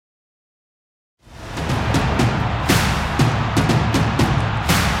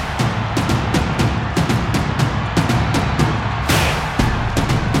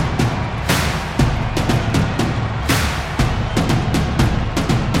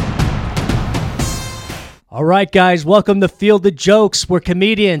All right, guys, welcome to Field of Jokes. We're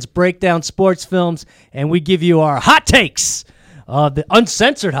comedians, break down sports films, and we give you our hot takes, the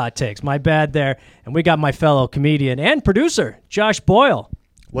uncensored hot takes. My bad there. And we got my fellow comedian and producer, Josh Boyle.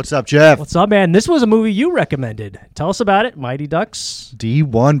 What's up, Jeff? What's up, man? This was a movie you recommended. Tell us about it, Mighty Ducks.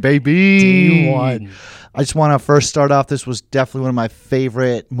 D1, baby. D1. I just want to first start off. This was definitely one of my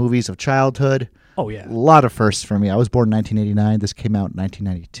favorite movies of childhood. Oh, yeah. A lot of firsts for me. I was born in 1989. This came out in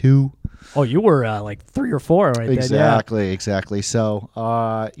 1992. Oh, you were like 3 or 4 right Exactly, then. exactly. So,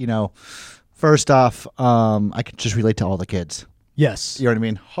 first off, I could just relate to all the kids. Yes. You know what I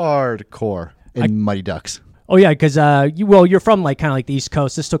mean? Hardcore in Mighty Ducks. Oh, yeah, because you're from kind of the East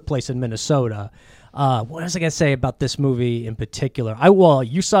Coast. This took place in Minnesota. What was I going to say about this movie in particular?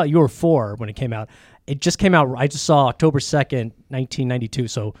 You were 4 when it came out. It just came out, I just saw October 2nd, 1992,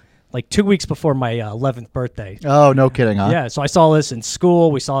 so 2 weeks before my 11th birthday. Oh, no kidding, huh? Yeah, so I saw this in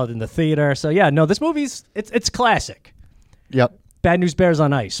school. We saw it in the theater. So, yeah, no, this movie's, it's classic. Yep. Bad News Bears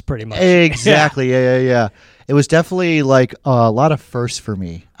on Ice, pretty much. Exactly, yeah. It was definitely a lot of firsts for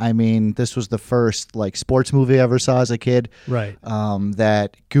me. I mean, this was the first sports movie I ever saw as a kid. Right.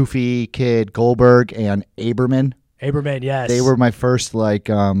 That goofy kid Goldberg and Aberman. Aberman, yes. They were my first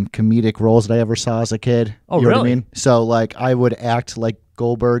comedic roles that I ever saw as a kid. Oh, you know really? what I mean? So I would act like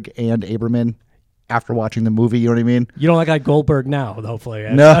Goldberg and Aberman after watching the movie. You know what I mean? You don't like Goldberg now, hopefully.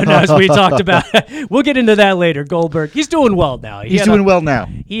 No. As we talked about. We'll get into that later. Goldberg, he's doing well now. He's doing well now.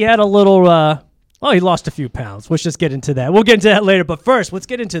 He had a little, he lost a few pounds. Let's just get into that. We'll get into that later. But first, let's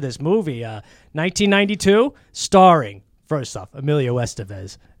get into this movie. 1992, starring, first off, Emilio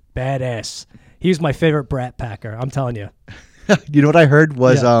Estevez. Badass. He was my favorite Brat Packer, I'm telling you. You know what I heard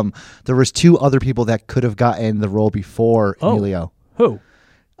was there was 2 other people that could have gotten the role before Emilio. Who?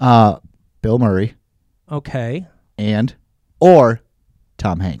 Bill Murray. Okay. Or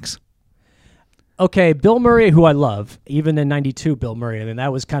Tom Hanks. Okay, Bill Murray, who I love, even in 92, Bill Murray, and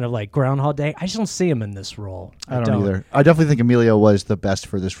that was kind of like Groundhog Day. I just don't see him in this role. I don't either. I definitely think Emilio was the best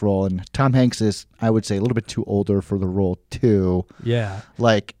for this role, and Tom Hanks is, I would say, a little bit too older for the role, too. Yeah.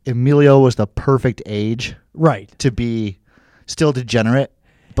 Emilio was the perfect age. Right. To be still degenerate,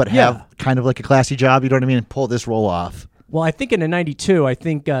 but have kind of a classy job, you know what I mean, and pull this role off. Well, I think in the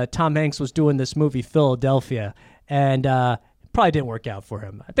 92, Tom Hanks was doing this movie, Philadelphia, and probably didn't work out for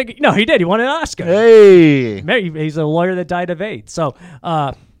him. I think, no, he did. He won an Oscar. Hey! He's a lawyer that died of AIDS. So,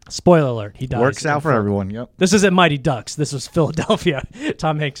 spoiler alert, he dies. Works out for everyone, yep. This isn't Mighty Ducks. This was Philadelphia.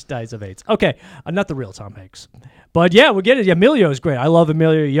 Tom Hanks dies of AIDS. Okay, not the real Tom Hanks. But, yeah, we'll get it. Emilio is great. I love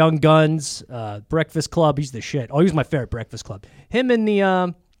Emilio. Young Guns, Breakfast Club. He's the shit. Oh, he was my favorite Breakfast Club. Him and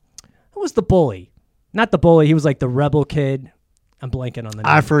who was the bully? Not the bully. He was the rebel kid. I'm blanking on the name.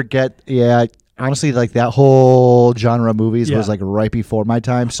 I forget. Yeah, honestly, that whole genre of movies was right before my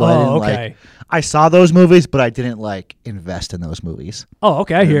time, so I didn't I saw those movies, but I didn't invest in those movies. Oh,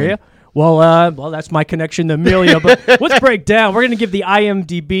 okay, I hear you. Well, that's my connection to Emilio. But let's break down. We're going to give the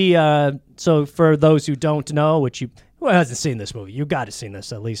IMDb. So for those who don't know, who hasn't seen this movie, you got to seen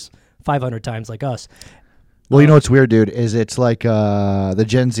this at least 500 times like us. Well, you know what's weird, dude, is it's the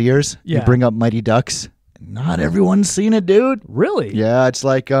Gen Zers. Yeah. You bring up Mighty Ducks. Not everyone's seen it, dude. Really? Yeah, it's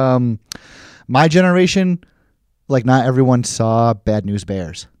my generation, not everyone saw Bad News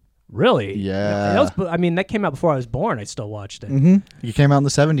Bears. Really? Yeah. That came out before I was born. I still watched it. Mm-hmm. You came out in the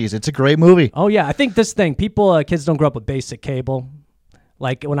 70s. It's a great movie. Oh, yeah. I think this thing, kids don't grow up with basic cable.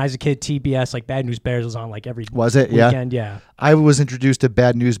 When I was a kid, TBS, Bad News Bears was on every was it? weekend. Yeah. I was introduced to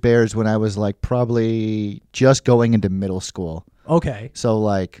Bad News Bears when I was probably just going into middle school. Okay. So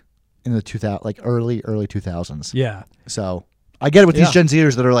in the early 2000s. Yeah. So I get it with these Gen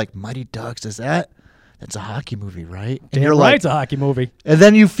Zers that are Mighty Ducks. That's a hockey movie, right? And you're right, it's a hockey movie. And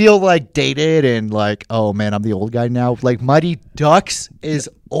then you feel dated and oh man, I'm the old guy now. Mighty Ducks is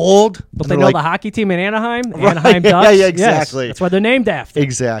old. But they know the hockey team in Anaheim? Right. Anaheim Ducks? Yeah, exactly. Yes, that's why they're named after.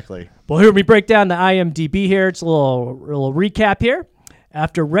 Exactly. Well, here we break down the IMDb here. It's a little recap here.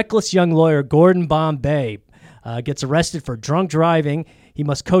 After reckless young lawyer Gordon Bombay gets arrested for drunk driving, he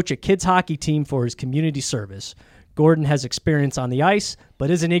must coach a kids hockey team for his community service. Gordon has experience on the ice,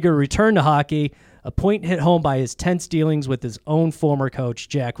 but isn't eager to return to hockey. A point hit home by his tense dealings with his own former coach,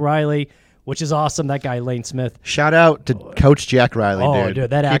 Jack Riley, which is awesome. That guy, Lane Smith. Shout out to Coach Jack Riley,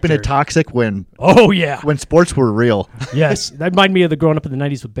 dude. That Keeping actor. it toxic when... Oh, yeah. When sports were real. Yes. That reminded me of the growing up in the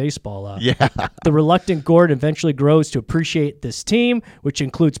 90s with baseball. Yeah. The reluctant Gordon eventually grows to appreciate this team, which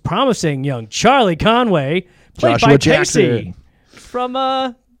includes promising young Charlie Conway, played Joshua by Jackson. Casey from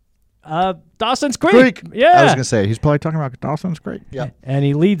Dawson's Creek. Yeah. I was going to say, he's probably talking about Dawson's Creek. Yeah. And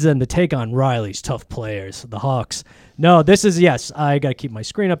he leads them to take on Riley's tough players, the Hawks. No, this is, yes, I got to keep my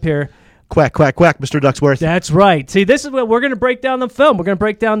screen up here. Quack, quack, quack, Mr. Ducksworth. That's right. See, this is what we're going to break down the film. We're going to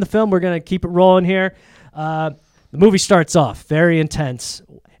break down the film. We're going to keep it rolling here. The movie starts off very intense.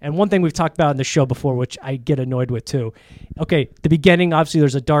 And one thing we've talked about in the show before, which I get annoyed with too. Okay, the beginning, obviously,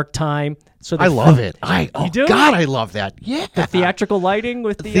 there's a dark time. So I love it. You do? God, I love that. Yeah. The theatrical lighting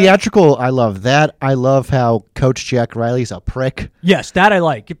with the... Theatrical, I love that. I love how Coach Jack Riley's a prick. Yes, that I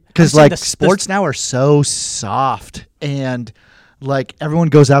like. Because, like, sports now are so soft. And, like, everyone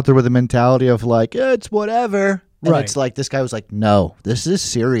goes out there with a mentality of, like, it's whatever. And it's like, this guy was like, no, this is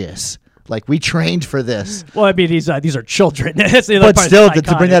serious. Like, we trained for this. Well, I mean, these are children. But still,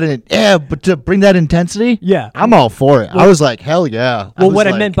 to bring that in, but to bring that intensity, I'm all for it. Well, I was like, hell yeah. Well, what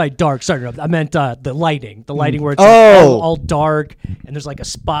I meant by dark, I meant the lighting where it's like all dark, and there's like a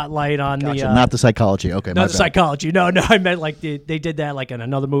spotlight on the... Not the psychology, okay. Not the psychology, no, I meant like they did that like in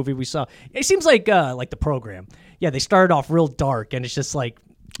another movie we saw. It seems like The Program. Yeah, they started off real dark, and it's just like...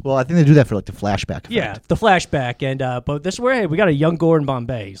 Well, I think they do that for like the flashback effect. Yeah, the flashback. And but this is where we got a young Gordon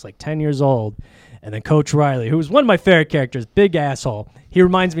Bombay. He's like 10 years old. And then Coach Riley, who's one of my favorite characters, big asshole. He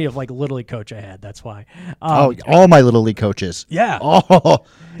reminds me of like a Little League coach I had. That's why. All my Little League coaches. Yeah. Oh,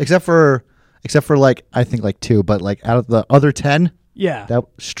 except for like, I think like 2. But like out of the other 10... Yeah. That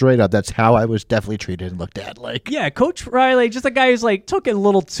straight up, that's how I was definitely treated and looked at. Like, yeah, Coach Riley, just a guy who's like took it a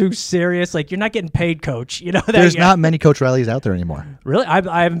little too serious. Like, you're not getting paid, Coach. You know that. There's not many Coach Rileys out there anymore. Really,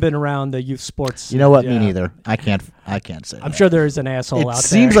 I haven't been around the youth sports. You know what? Me neither. I can't say. I'm sure there is an asshole out there. It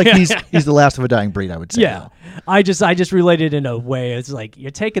seems like he's the last of a dying breed. I would say. Yeah, though. I just related in a way. It's like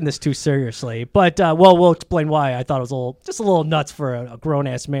you're taking this too seriously. But we'll explain why I thought it was a little nuts for a grown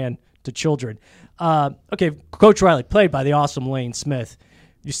ass man to children. Okay, Coach Riley, played by the awesome Lane Smith.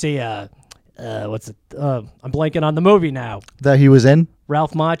 You see, what's it? I'm blanking on the movie now. That he was in?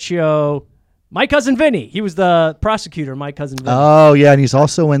 Ralph Macchio. My Cousin Vinny. He was the prosecutor, My Cousin Vinny. Oh, yeah, and he's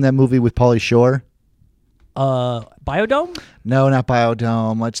also in that movie with Pauly Shore. Biodome? No, not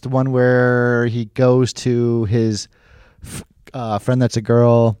Biodome. It's the one where he goes to his friend that's a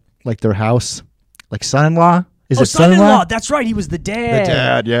girl, like their house, like son-in-law. Is it son-in-law? That's right. He was the dad. The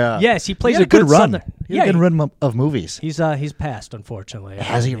dad, yeah. Yes, he plays a good run. son. He had a good run of movies. He's passed, unfortunately.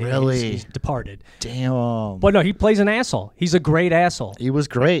 Has he really? He's departed. Damn. But no, he plays an asshole. He's a great asshole. He was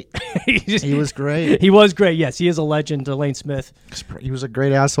great. He was great. He was great. Yes, he is a legend. Lane Smith. He was a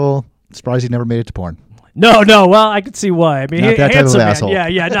great asshole. Surprised he never made it to porn. No. Well, I could see why. I mean, not that type of asshole.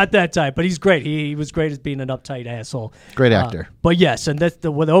 Yeah, not that type. But he's great. He was great as being an uptight asshole. Great actor. But yes, and that's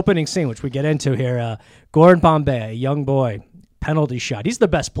the opening scene, which we get into here. Gordon Bombay, a young boy, penalty shot. He's the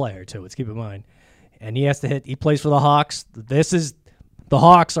best player too. Let's keep in mind, and he has to hit. He plays for the Hawks. The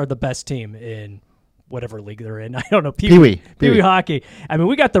Hawks are the best team in whatever league they're in. I don't know. Pee Wee hockey. I mean,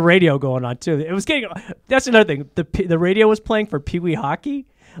 we got the radio going on too. It was getting. That's another thing. The radio was playing for Pee Wee hockey.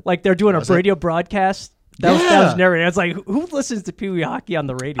 Like they're doing a radio broadcast. That was narrated. It's like, who listens to Pee Wee hockey on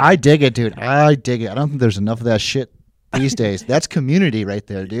the radio? I dig it, dude. I dig it. I don't think there's enough of that shit these days. That's community right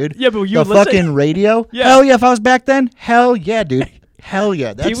there, dude. Yeah, but the fucking radio. Yeah. Hell yeah! If I was back then, hell yeah, dude. Hell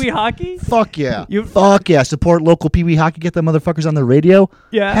yeah. Pee Wee hockey. Fuck yeah. Fuck yeah. Support local Pee Wee hockey. Get them motherfuckers on the radio.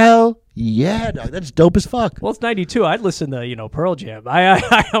 Yeah. Hell yeah, dog. That's dope as fuck. Well, it's 92. I'd listen to Pearl Jam. I'm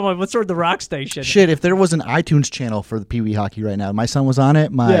on what's sort of the rock station. Shit, if there was an iTunes channel for the Pee Wee hockey right now, my son was on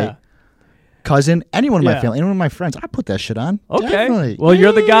it. My cousin, anyone in my family, anyone of my friends, I put that shit on. Okay. Definitely. Well,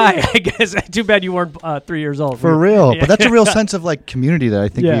 you're the guy, I guess. Too bad you weren't 3 years old. For real. But that's a real sense of like community that I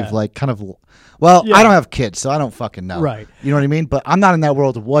think we've like kind of. Well, I don't have kids, so I don't fucking know. Right. You know what I mean? But I'm not in that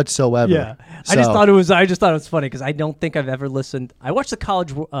world whatsoever. Yeah. So. I just thought it was funny because I don't think I've ever listened. I watched the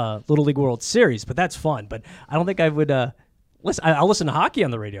college Little League World Series, but that's fun. But I don't think I would. Listen. I'll listen to hockey on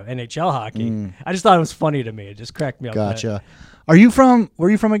the radio, NHL hockey. I just thought it was funny to me. It just cracked me up. Gotcha. Where are you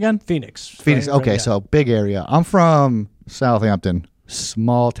from again? Phoenix. Right, okay, so big area. I'm from Southampton,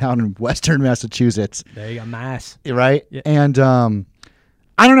 small town in western Massachusetts. There you go, Mass. Right? Yeah. And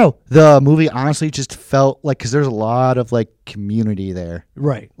I don't know. The movie honestly just felt like, because there's a lot of like community there.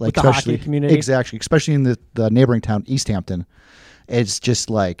 Right. Like with the hockey community. Exactly. Especially in the neighboring town, East Hampton. It's just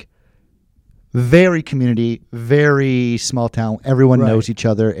like very community, very small town. Everyone knows each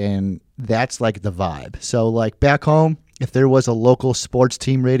other, and that's like the vibe. So like back home, if there was a local sports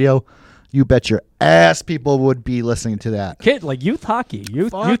team radio, you bet your ass people would be listening to that. Like youth hockey,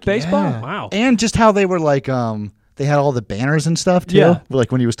 youth baseball. Yeah. Wow. And just how they were like, they had all the banners and stuff too. Yeah.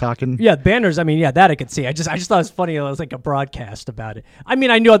 Like when he was talking. Yeah, banners. I mean, that I could see. I just thought it was funny. It was like a broadcast about it. I mean,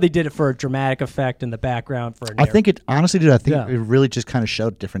 I know they did it for a dramatic effect in the background for. I think it honestly, dude. I think it really just kind of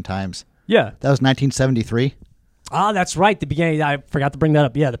showed different times. Yeah. That was 1973. Ah, that's right. The beginning. I forgot to bring that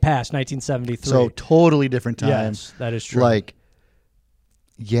up. Yeah, the past, 1973. So totally different times. Yes, that is true. Like,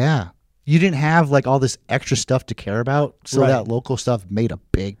 yeah. you didn't have like all this extra stuff to care about, so Right. that local stuff made a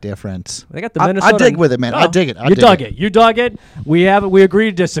big difference. They got the Minnesota. I dig with it, man. I dig it. You dug it. You dug it. We agree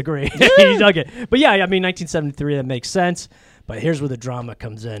to disagree. You dug it. But yeah, I mean, 1973, that makes sense. But here's where the drama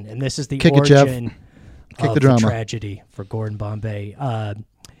comes in, and this is the Kick it, Jeff. origin Kick of the drama. tragedy for Gordon Bombay.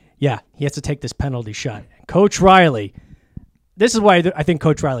 Yeah, he has to take this penalty shot. Coach Riley, this is why I think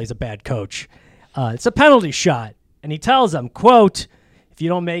Coach Riley is a bad coach. It's a penalty shot, and he tells them, quote, if you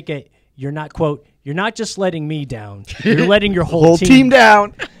don't make it, you're not, quote, you're not just letting me down. You're letting your whole team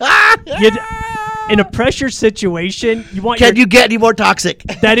down. In a pressure situation, you want Can you get any more toxic?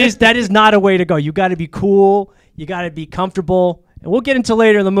 that is not a way to go. You got to be cool. You got to be comfortable. And we'll get into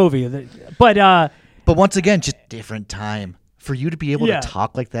later in the movie. But once again, just different time. For you to be able Yeah. to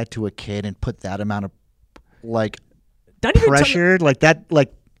talk like that to a kid and put that amount of like not even pressure like that,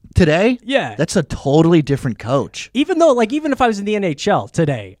 like today, Yeah. that's a totally different coach. even if I was in the NHL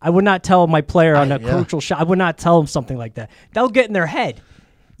today, I would not tell my player on a crucial shot. I would not tell him something like that. That'll get in their head.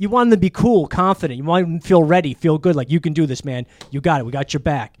 You want them to be cool, confident. You want them to feel ready, feel good. Like, you can do this, man. You got it. We got your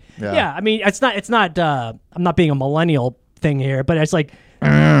back. Yeah. I mean, it's not. I'm not being a millennial thing here, but it's like.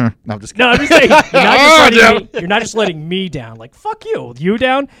 No, I'm just No, I'm just saying, you're not just letting me down. Like, fuck you. You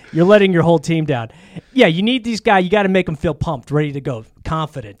down? You're letting your whole team down. Yeah, you need these guys. You got to make them feel pumped, ready to go,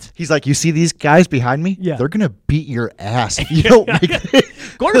 confident. He's like, you see these guys behind me? Yeah. They're going to beat your ass if you don't make it.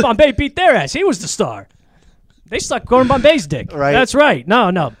 Gordon Bombay beat their ass. He was the star. They sucked Gordon Bombay's dick. Right. That's right. No.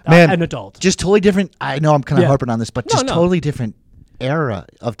 Man, An adult. Just totally different. I know I'm kind of Yeah. harping on this, but just No. totally different era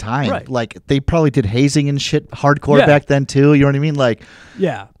of time. Right. Like, they probably did hazing and shit hardcore Yeah. back then, too. You know what I mean? Like,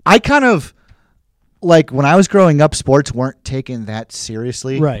 Yeah. I kind of, like, when I was growing up, sports weren't taken that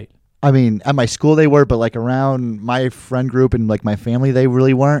seriously. Right. I mean, at my school they were, but like around my friend group and like my family, they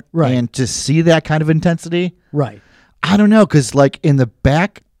really weren't. Right. And to see that kind of intensity, Right. I don't know, because like in the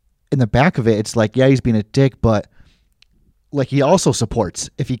back of it, it's like, yeah, he's being a dick, but like he also supports.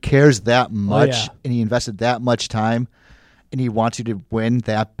 If he cares that much yeah. and he invested that much time and he wants you to win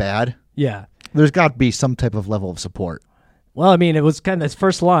that bad, Yeah. there's got to be some type of level of support. Well, I mean, it was kind of his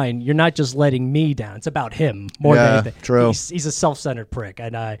first line. You're not just letting me down. It's about him more than Yeah, anything. true. He's a self-centered prick,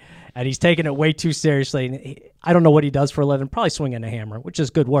 and he's taking it way too seriously. And I don't know what he does for a living. Probably swinging a hammer, which is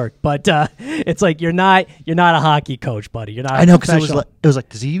good work. But it's like you're not a hockey coach, buddy. You're not. I know, because professional. it was like,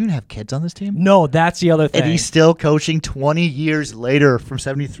 does he even have kids on this team? No, that's the other thing. And he's still coaching 20 years later from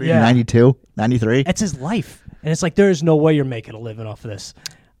 73 Yeah. to 92, 93. It's his life, and it's like there is no way you're making a living off of this.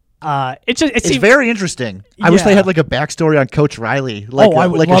 It's very interesting. I wish they Yeah. had like a backstory on Coach Riley, like I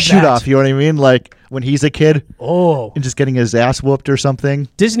would like a love shoot that. off. You know what I mean? Like when he's a kid Oh, and just getting his ass whooped or something.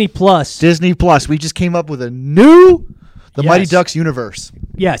 Disney Plus. Disney Plus. We just came up with the Mighty Yes. Ducks universe.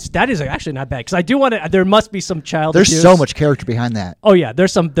 Yes, that is actually not bad because I do want to. There must be some child. There's abuse. so much character behind that. Oh yeah,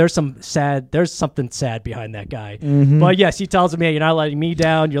 there's something sad behind that guy. But yes, he tells him, "Hey, you're not letting me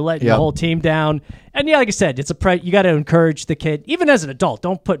down. You're letting the Yep. whole team down." And yeah, like I said, it's you got to encourage the kid, even as an adult.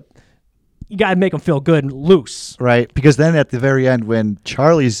 You got to make him feel good and loose. Right? Because then at the very end when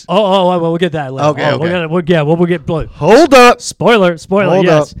Charlie's Well, we'll get that later. Okay, okay. We'll get blood. hold up. Spoiler. Hold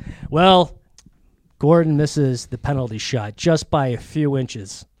Yes. Well, Gordon misses the penalty shot just by a few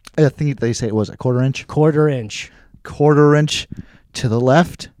inches, I think they say it was a quarter inch quarter inch. to the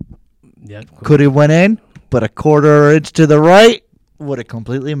left. Yeah. Could have went in, but a quarter inch to the right would have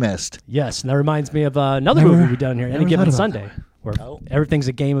completely missed. Yes, and that reminds me of another Never- movie we've done here, never Any Given thought about Sunday, where everything's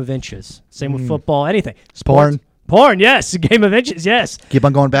a game of inches. Same with football, anything. Porn. Porn, yes, a game of inches, yes. Keep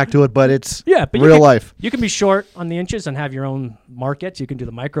on going back to it, but it's Yeah, but real life. You can be short on the inches and have your own market. You can do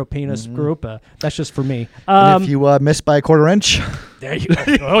the micro penis group. That's just for me. And if you miss by a quarter inch, There you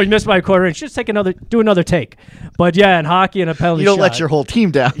go. Oh, you missed by a quarter inch. Just do another take. But yeah, in hockey and a penalty you don't shot, let your whole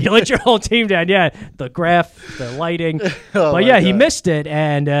team down. you let your whole team down. Yeah, the graph, the lighting. Oh, but my yeah, he God. missed it,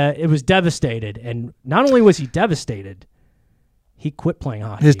 and it was devastated. And not only was he devastated, he quit playing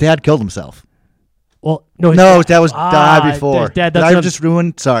hockey. His dad killed himself. Well, no, His dad was died before. His dad, Did that's I what I'm- just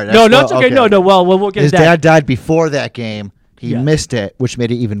ruined? Sorry. No, it's okay. No. Well, we'll get His to that. dad died before that game. He Yeah. missed it, which made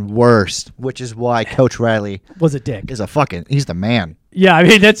it even worse. Which is why Coach Riley Was a dick. he's the man. Yeah, I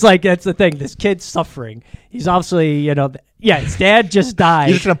mean that's the thing. This kid's suffering. He's obviously, his dad just died.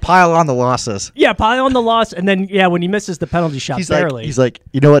 He's just gonna pile on the losses. Yeah, pile on the loss, and then when he misses the penalty shot, He's barely. like,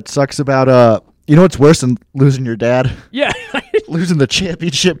 you know what sucks about you know what's worse than losing your dad? Yeah. Losing the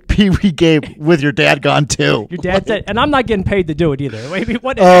championship Pee Wee game with your dad gone too. Your dad said, and I'm not getting paid to do it either. I mean,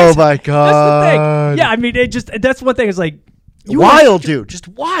 Oh my That's the God. thing. Yeah, I mean, that's one thing. Is like, Wild, dude. Just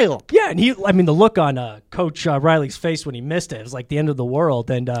wild. Yeah, and the look on Coach Riley's face when he missed it was like the end of the world.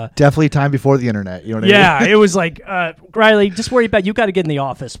 And definitely time before the internet. You know what I mean? Yeah, it was like, Riley, just worry about, you got to get in the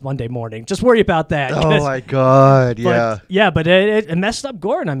office Monday morning. Just worry about that. Oh, my God, yeah. But it messed up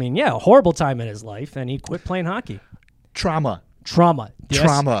Gordon. I mean, yeah, a horrible time in his life, and he quit playing hockey. Trauma.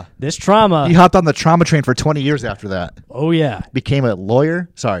 Yes, this trauma. He hopped on the trauma train for 20 years after that. Oh, yeah. Became a lawyer.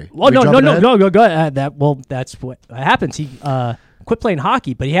 Sorry. Well, no, go ahead. That's what happens. He quit playing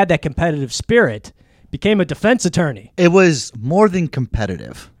hockey, but he had that competitive spirit. Became a defense attorney. It was more than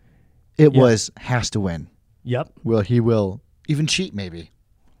competitive. It was has to win. Yep. Well, he will even cheat, maybe,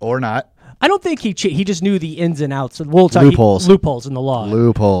 or not. I don't think he cheated. He just knew the ins and outs. We'll talk loopholes in the law.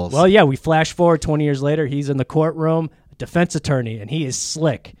 Loopholes. Well, yeah, we flash forward 20 years later. He's in the courtroom, defense attorney, and he is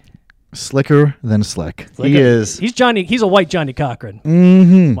slick. Slicker than slick. He is. He's a white Johnny Cochran,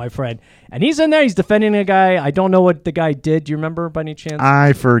 my friend. And he's in there. He's defending a guy. I don't know what the guy did. Do you remember by any chance?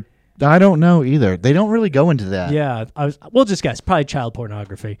 I don't know either. They don't really go into that. Yeah, we'll just guess. Probably child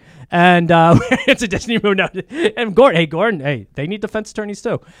pornography. And it's a Disney movie now. And Gordon, they need defense attorneys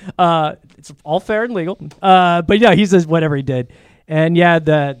too. It's all fair and legal. But yeah, he says whatever he did. And yeah,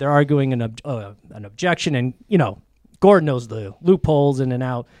 they're arguing an objection. And, Gordon knows the loopholes in and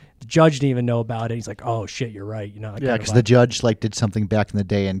out. The judge didn't even know about it. He's like, "Oh shit, you're right." Yeah, because the judge did something back in the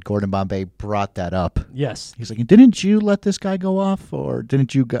day, and Gordon Bombay brought that up. Yes, he's like, "Didn't you let this guy go off, or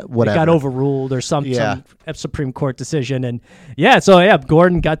didn't you whatever?" It got overruled or some Supreme Court decision, and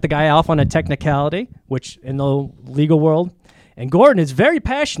Gordon got the guy off on a technicality, which in the legal world, and Gordon is very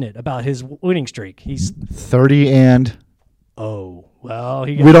passionate about his winning streak. He's 30 and. Oh. Well,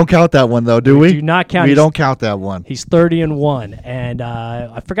 we don't count that one, though, do we? Do not count. We don't count that one. He's 30-1, and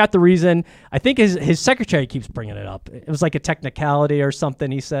I forgot the reason. I think his secretary keeps bringing it up. It was like a technicality or something.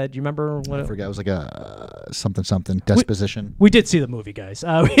 He said, "Do you remember what?" I forgot. It was like a something disposition. We did see the movie, guys.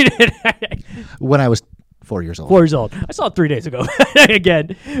 We did. When I was 4 years old. 4 years old. I saw it 3 days ago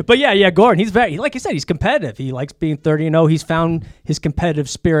again. But yeah, Gordon, he's very, like I said, he's competitive. He likes being 30-0. He's found his competitive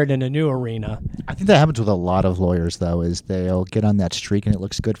spirit in a new arena. I think that happens with a lot of lawyers, though, is they'll get on that streak and it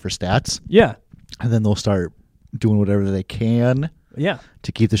looks good for stats. Yeah. And then they'll start doing whatever they can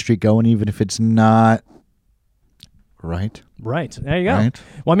to keep the streak going, even if it's not right. Right. There you go. Right.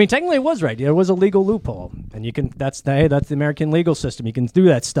 Well, I mean, technically it was right. There was a legal loophole. And you can, that's the American legal system. You can do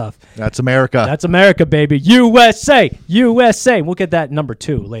that stuff. That's America. That's America, baby. USA. We'll get that number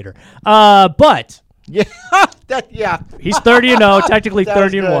 2 later. But. Yeah. He's 30-0, technically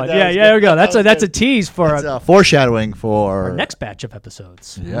 30-1. Yeah, there we go. That's a tease for a foreshadowing for our next batch of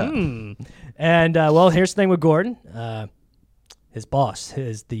episodes. Yeah. And here's the thing with Gordon. His boss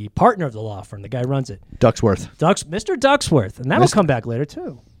is the partner of the law firm. The guy runs it. Ducksworth. Mr. Ducksworth. And that'll come back later,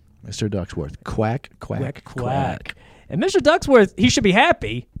 too. Mr. Ducksworth. Quack, quack, quack. And Mr. Ducksworth, he should be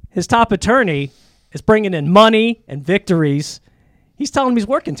happy. His top attorney is bringing in money and victories. He's telling him he's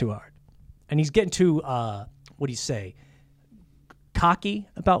working too hard. And he's getting too, what do you say, cocky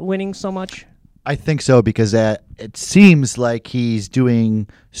about winning so much? I think so, because it seems like he's doing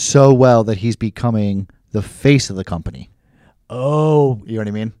so well that he's becoming the face of the company. Oh. You know what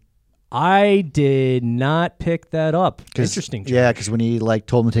I mean? I did not pick that up. Interesting. Josh. Yeah, because when he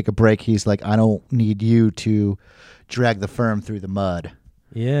told him to take a break, he's like, "I don't need you to drag the firm through the mud."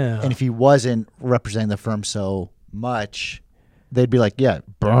 Yeah. And if he wasn't representing the firm so much, they'd be like, "Yeah,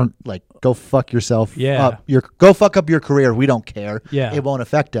 burn, go fuck yourself up. Go fuck up your career. We don't care. Yeah. It won't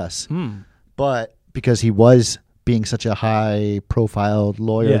affect us." But because he was being such a high-profile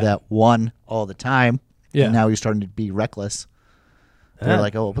lawyer that won all the time, and now he's starting to be reckless. They're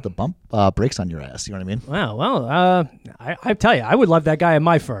like, "Oh, we'll put the brakes on your ass." You know what I mean? Wow. Well, I tell you, I would love that guy in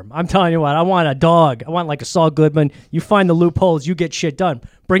my firm. I'm telling you what, I want a dog. I want like a Saul Goodman. You find the loopholes, you get shit done.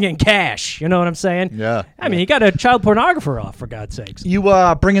 Bring in cash. You know what I'm saying? Yeah. I mean, he got a child pornographer off, for God's sakes. You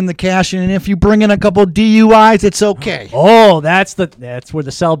bring in the cash, and if you bring in a couple DUIs, it's okay. Oh, that's where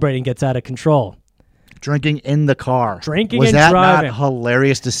the celebrating gets out of control. Drinking in the car. Driving. Was that not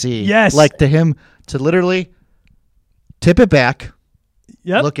hilarious to see? Yes. Like to him to literally tip it back.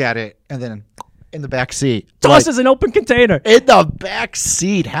 Yep. Look at it, and then in the back seat. Tosses an open container. In the back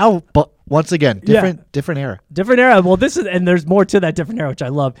seat. How? But once again, different era. Different era. Well, and there's more to that different era, which I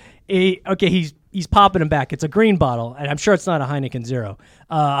love. He's popping him back. It's a green bottle, and I'm sure it's not a Heineken Zero,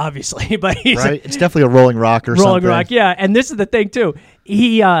 obviously. But it's definitely a Rolling Rock or something. Rolling Rock, yeah. And this is the thing too.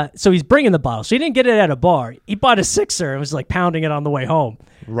 So he's bringing the bottle. So he didn't get it at a bar. He bought a sixer and was like pounding it on the way home.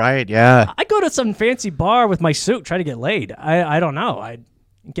 Right. Yeah. I go to some fancy bar with my suit, try to get laid. I don't know. I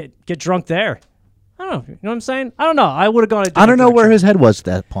get drunk there. I don't know. You know what I'm saying? I don't know. I would have gone. I don't know where his head was at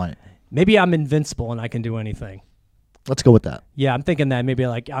that point. Maybe I'm invincible and I can do anything. Let's go with that. Yeah, I'm thinking that maybe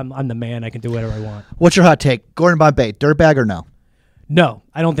like I'm the man. I can do whatever I want. What's your hot take? Gordon Bombay, dirtbag or no? No,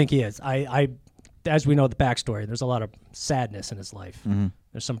 I don't think he is. I as we know the backstory, there's a lot of sadness in his life. Mm-hmm.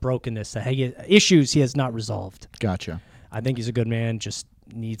 There's some brokenness, issues he has not resolved. Gotcha. I think he's a good man. Just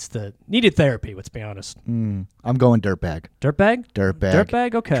needed therapy. Let's be honest. I'm going dirtbag. Dirtbag.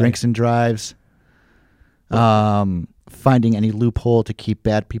 Dirtbag. Okay. Drinks and drives. Finding any loophole to keep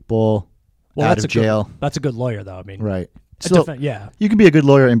bad people out of jail. That's a good lawyer, though. I mean, right. So yeah, you can be a good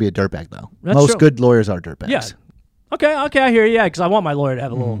lawyer and be a dirtbag, though. That's Most true. good lawyers are dirtbags. Yeah. Okay, I hear you. Yeah, because I want my lawyer to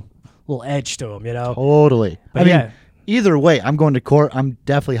have a little edge to him, you know. Totally. But I mean, either way, I'm going to court. I'm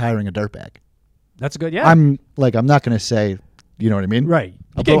definitely hiring a dirtbag. That's good. Yeah. I'm not going to say, you know what I mean? Right.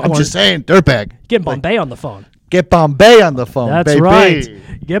 I'm just saying, dirtbag. Get Bombay on the phone. Get Bombay on the phone. That's baby.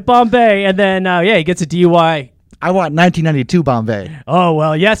 right. Get Bombay, and then he gets a DUI. I want 1992 Bombay. Oh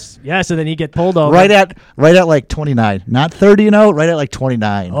well, yes, and then he get pulled over right at like 29, not 30, right at like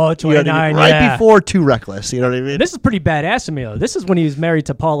 29. Oh, 29, you know what I mean? Right before Too Reckless. You know what I mean? This is pretty badass, Emilio. This is when he was married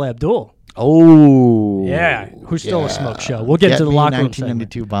to Paula Abdul. Oh, yeah, who's still a smoke show. We'll get to the locker room.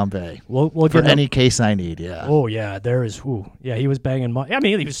 1992 Bombay. We'll for get any case I need. Yeah. Oh yeah, there is. Yeah, he was banging. I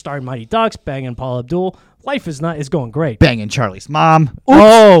mean, he was starring Mighty Ducks, banging Paula Abdul. Life is going great. Banging Charlie's mom. Oops.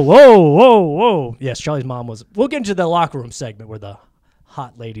 Oh, whoa. Yes, Charlie's mom was. We'll get into the locker room segment where the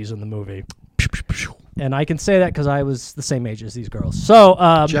hot ladies in the movie. And I can say that because I was the same age as these girls. So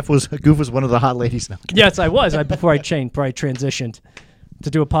Goof was one of the hot ladies now. Yes, I was. Before I transitioned to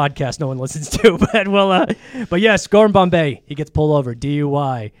do a podcast no one listens to. But yes, Gordon Bombay, he gets pulled over,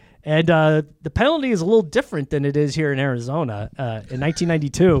 DUI. And the penalty is a little different than it is here in Arizona. In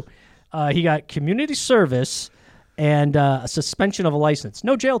 1992, he got community service and a suspension of a license.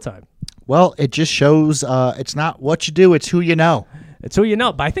 No jail time. Well, it just shows it's not what you do, it's who you know. It's who you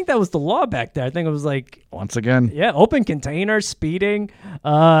know. But I think that was the law back there. I think it was like... Once again. Yeah, open container, speeding,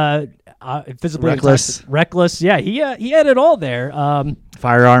 physically reckless. Reckless. Yeah, he had it all there.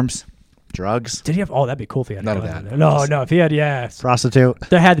 Firearms, drugs. Did he have... Oh, that'd be cool if he had none of that. No, if he had... Yeah. Prostitute.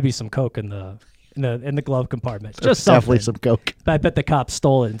 There had to be some coke in the glove compartment. Just definitely some coke. I bet the cops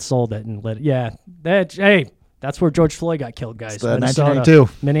stole it and sold it and let it. Yeah. That's where George Floyd got killed, guys. It's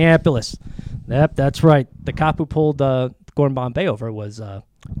 1992. Minneapolis. Yep, that's right. The cop who pulled Gordon Bombay over was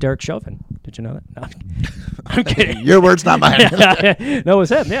Derek Chauvin. Did you know that? No, I'm kidding. Your words, not mine. No, it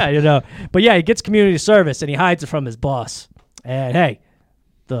was him. Yeah, But yeah, he gets community service and he hides it from his boss. And hey,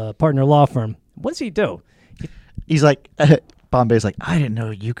 the partner law firm. What does he do? He's like, Bombay's like, I didn't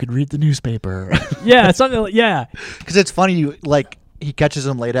know you could read the newspaper. Yeah, something like, yeah. Because it's funny, he catches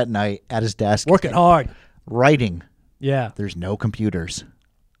him late at night at his desk. Working hard. Writing. Yeah. There's no computers.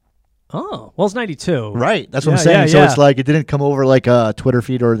 Oh, well, it's 92. Right. That's what I'm saying. So it's like it didn't come over like a Twitter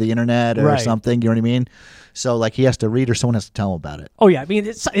feed or the internet or something. You know what I mean? So he has to read or someone has to tell him about it. Oh, yeah. I mean,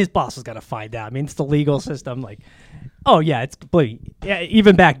 his boss has got to find out. I mean, it's the legal system. Oh, yeah.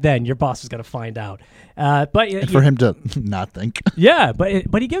 Even back then, your boss has got to find out. But for him to not think. Yeah,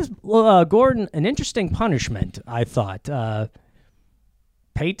 but he gives Gordon an interesting punishment, I thought.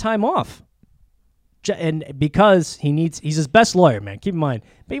 Paid time off. And because he's his best lawyer, man. Keep in mind,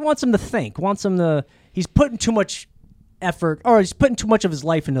 but he wants him to think. He's putting too much effort, or he's putting too much of his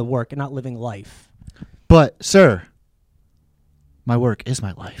life into work and not living life. But sir, my work is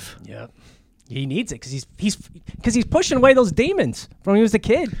my life. Yeah, he needs it because he's pushing away those demons from when he was a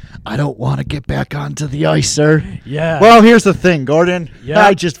kid. I don't want to get back onto the ice, sir. Yeah. Well, here's the thing, Gordon. Yeah.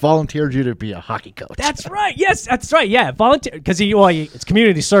 I just volunteered you to be a hockey coach. That's right. Yes, that's right. Yeah, volunteer because it's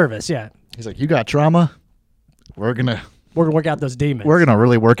community service. Yeah. He's like, you got trauma? We're gonna work out those demons. We're gonna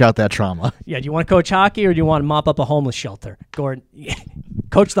really work out that trauma. Yeah. Do you want to coach hockey or do you want to mop up a homeless shelter, Gordon?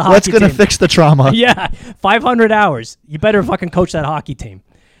 Coach the hockey What's gonna team. fix the trauma? Yeah, 500 hours. You better fucking coach that hockey team.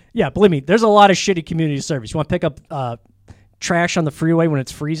 Yeah, believe me, there's a lot of shitty community service. You want to pick up trash on the freeway when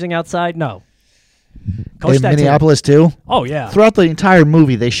it's freezing outside? No. Coach in that Minneapolis team. too? Oh, yeah. Throughout the entire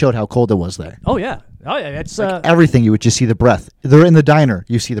movie, they showed how cold it was there. Oh, yeah. It's everything. You would just see the breath. They're in the diner,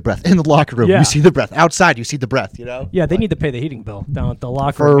 you see the breath. In the locker room, you see the breath. Outside, you see the breath. Yeah, they need to pay the heating bill down at the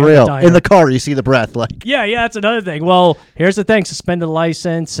locker for room. For real. In the car, you see the breath. Yeah, that's another thing. Well, here's the thing: suspended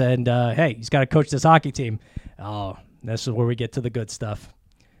license, and hey, he's got to coach this hockey team. Oh, this is where we get to the good stuff.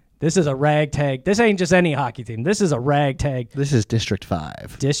 This is a ragtag. This ain't just any hockey team. This is a ragtag. This is District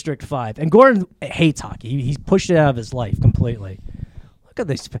 5. District 5. And Gordon hates hockey. He's pushed it out of his life completely. Look at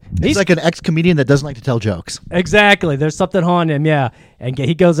this. He's like an ex-comedian that doesn't like to tell jokes. Exactly. There's something on him, yeah. And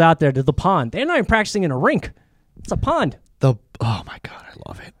he goes out there to the pond. They're not even practicing in a rink. It's a pond. Oh, my God. I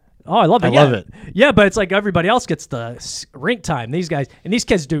love it. Oh, I love it. I love it. Yeah, but it's like everybody else gets the rink time. These guys, and these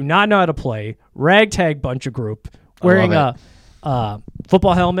kids do not know how to play. Ragtag bunch of group. wearing a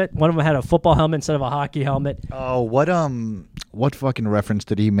football helmet. One of them had a football helmet instead of a hockey helmet. Oh, what fucking reference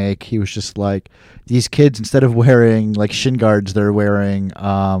did he make? He was just like, these kids, instead of wearing like shin guards, they're wearing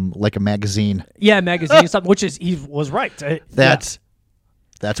like a magazine. Yeah, magazine something, which is he was right. That's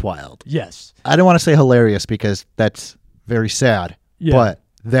wild. Yes. I don't want to say hilarious because that's very sad. Yeah. But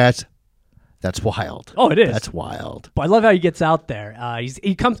that's wild. Oh, it is. That's wild. But I love how he gets out there.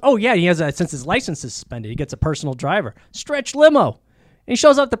 He comes. Oh yeah, he has since his license is suspended, he gets a personal driver, stretch limo. And he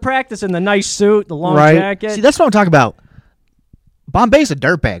shows up to practice in the nice suit, the long jacket. See, that's what I'm talking about. Bombay's a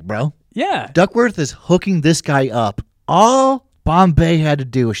dirtbag, bro. Yeah. Duckworth is hooking this guy up. All Bombay had to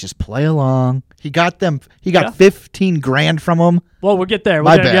do was just play along. He got 15 grand from him. Well, we'll get there.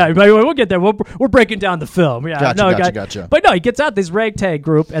 My bad. Yeah, we'll get there. We're breaking down the film. Yeah, Gotcha. But no, he gets out this ragtag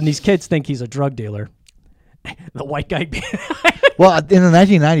group, and these kids think he's a drug dealer. The white guy. Well, in the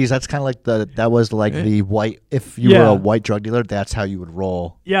 1990s, that's kind of like the white. If you were a white drug dealer, that's how you would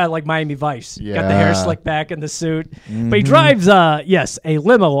roll. Yeah, like Miami Vice. Yeah. Got the hair slicked back in the suit. Mm-hmm. But he drives, a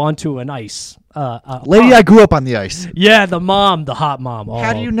limo onto an ice. Lady, I grew up on the ice. Yeah, the hot mom. Oh.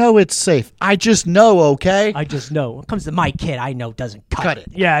 How do you know it's safe? I just know, okay? I just know. When it comes to my kid, I know doesn't cut it.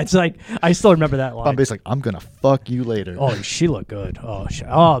 it. Yeah, it's like, I still remember that line. Bombay's like, I'm going to fuck you later. Oh, she looked good.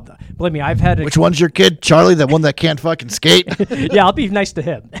 Believe me, I've had it. Which one's your kid? Charlie, that one that can't fucking skate? Yeah, I'll be nice to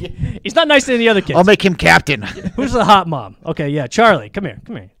him. He's not nice to any other kids. I'll make him captain. Who's the hot mom? Okay, yeah, Charlie, come here.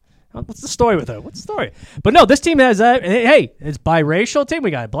 What's the story with her? What's the story? But no, this team has it's biracial team.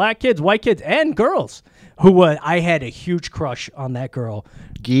 We got black kids, white kids, and girls. Who I had a huge crush on that girl.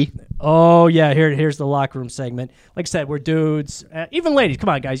 Gee. Oh yeah, here's the locker room segment. Like I said, we're dudes, even ladies. Come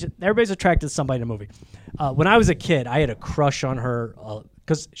on, guys, everybody's attracted to somebody in a movie. When I was a kid, I had a crush on her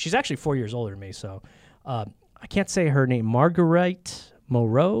because she's actually 4 years older than me. So I can't say her name. Marguerite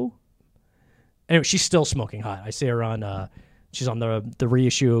Moreau. Anyway, she's still smoking hot. I see her on. She's on the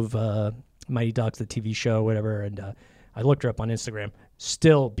reissue of Mighty Ducks, the TV show, whatever. And I looked her up on Instagram.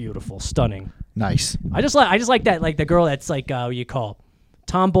 Still beautiful, stunning. Nice. I just like that, like the girl that's like what you call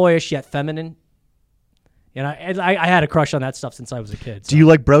tomboyish yet feminine. You know, I had a crush on that stuff since I was a kid. So. Do you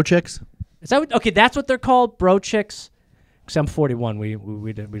like bro chicks? Is that okay? That's what they're called, bro chicks. Because I'm 41, we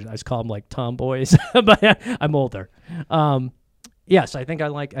I just call them like tomboys, but I'm older. Yes, I think I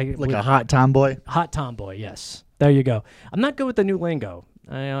like a hot tomboy. Hot tomboy, yes. There you go. I'm not good with the new lingo.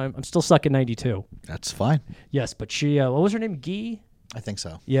 I'm still stuck in 92. That's fine. Yes, but she, what was her name? Guy? I think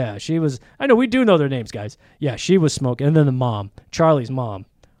so. Yeah, she was. I know we do know their names, guys. Yeah, she was smoking, and then the mom, Charlie's mom,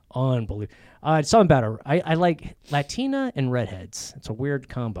 unbelievable. Something about her. I like Latina and redheads. It's a weird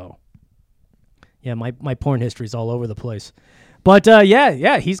combo. Yeah, my porn history is all over the place. But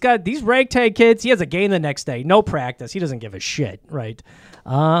yeah, he's got these ragtag kids. He has a game the next day, no practice. He doesn't give a shit, right?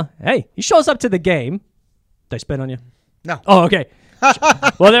 Hey, he shows up to the game. Did I spit on you? No. Oh, okay.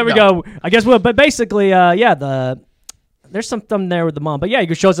 Well, there we go. I guess but basically, there's something there with the mom. But yeah,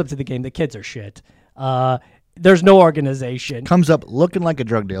 he shows up to the game. The kids are shit. There's no organization. Comes up looking like a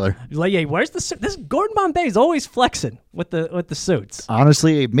drug dealer. Like, yeah, where's the suit? This Gordon Bombay is always flexing with the suits.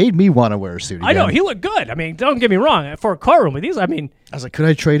 Honestly, it made me want to wear a suit again. I know, he looked good. I mean, don't get me wrong. For a car room with these, I mean... I was like, could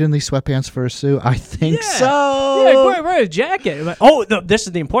I trade in these sweatpants for a suit? I think so. Yeah, wear a jacket. Oh, this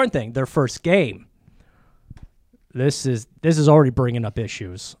is the important thing. Their first game. This is already bringing up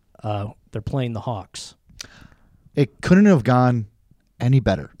issues. They're playing the Hawks. It couldn't have gone any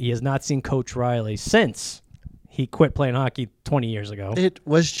better. He has not seen Coach Riley since he quit playing hockey 20 years ago. It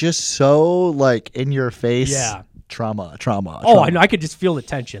was just so, like, in your face. Yeah. Trauma. Oh, I know. I could just feel the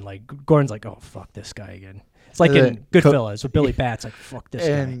tension. Like, Gordon's like, oh, fuck this guy again. It's like in Goodfellas with Billy Batts. Like, fuck this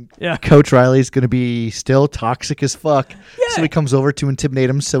guy. Yeah. Coach Riley's going to be still toxic as fuck. Yeah. So he comes over to intimidate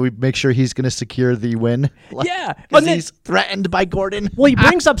him, so we make sure he's going to secure the win. Yeah. Because he's threatened by Gordon. Well, he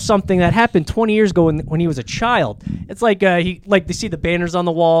brings up something that happened 20 years ago when he was a child. It's like they see the banners on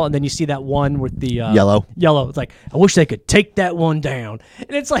the wall, and then you see that one with the yellow. It's like, I wish they could take that one down.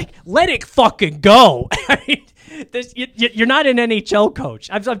 And it's like, let it fucking go. I mean, you're not an NHL coach.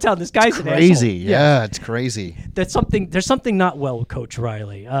 I'm telling this guy's crazy. An asshole. Yeah, it's crazy. There's something not well with Coach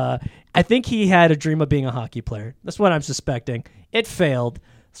Riley. I think he had a dream of being a hockey player. That's what I'm suspecting. It failed,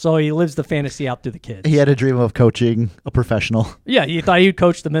 so he lives the fantasy out to the kids. He had a dream of coaching a professional. Yeah, he thought he'd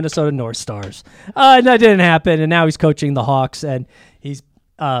coach the Minnesota North Stars. And that didn't happen, and now he's coaching the Hawks, and he's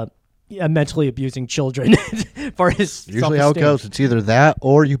mentally abusing children for his usually how it goes. It's either that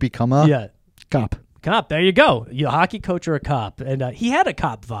or you become a cop. Cop, there you go. You a hockey coach or a cop. And he had a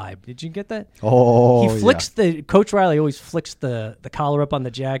cop vibe. Did you get that? Oh, he flicks Coach Riley always flicks the collar up on the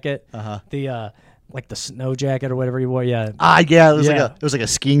jacket. Uh-huh. The like the snow jacket or whatever he wore. Yeah. Yeah, it was like a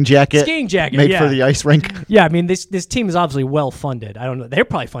skiing jacket. Skiing jacket made for the ice rink. Yeah, I mean this team is obviously well funded. I don't know. They're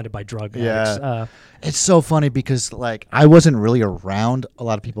probably funded by drug addicts. Yeah. It's so funny because like I wasn't really around a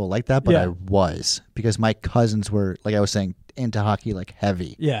lot of people like that, but I was because my cousins were, like I was saying, into hockey like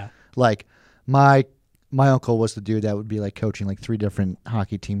heavy. Yeah. Like my uncle was the dude that would be like coaching like 3 different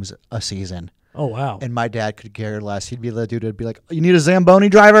hockey teams a season. Oh wow. And my dad could care less. He'd be the dude that'd be like, "You need a Zamboni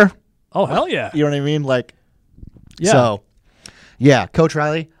driver?" Oh hell yeah. You know what I mean? Like, yeah. So, yeah, Coach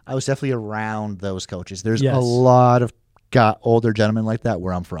Riley, I was definitely around those coaches. There's a lot of older gentlemen like that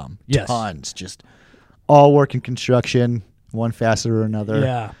where I'm from. Yes. Tons. Just all work in construction, one faster or another.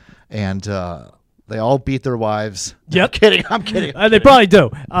 Yeah. And they all beat their wives. Yep. I'm kidding. They probably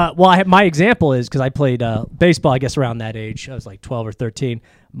do. Well, my example is because I played baseball, I guess, around that age. I was like 12 or 13.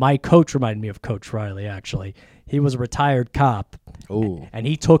 My coach reminded me of Coach Riley, actually. He was a retired cop. Ooh. And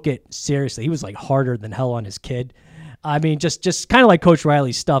he took it seriously. He was like harder than hell on his kid. I mean, just kind of like Coach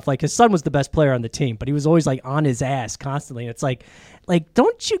Riley's stuff. Like his son was the best player on the team, but he was always like on his ass constantly. And it's like,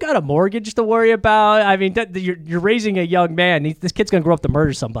 don't you got a mortgage to worry about? I mean, you're raising a young man. This kid's gonna grow up to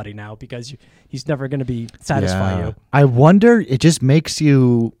murder somebody now because he's never gonna be satisfy you. I wonder. It just makes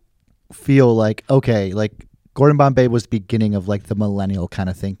you feel like, okay, like Gordon Bombay was the beginning of like the millennial kind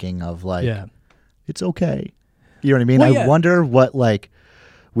of thinking of like, it's okay. You know what I mean? Well, I wonder what, like,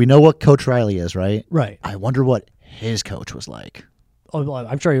 we know what Coach Riley is, right? Right. I wonder what his coach was like. Oh, well,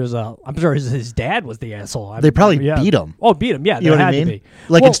 I'm sure he was. I'm sure his dad was the asshole. They probably beat him. Oh, beat him. Yeah, you know what I mean?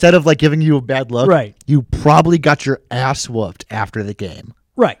 Like instead of like giving you a bad look, right? You probably got your ass whooped after the game.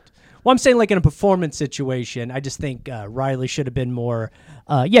 Right. Well, I'm saying like in a performance situation, I just think Riley should have been more.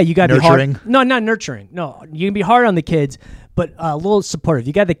 You got to be hard. No, not nurturing. No, you can be hard on the kids, but a little supportive.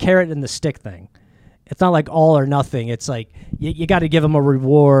 You got the carrot and the stick thing. It's not like all or nothing. It's like you got to give them a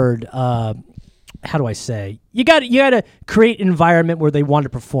reward. How do I say? You got to create an environment where they want to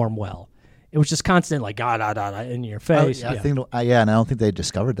perform well. It was just constant like in your face. I think and I don't think they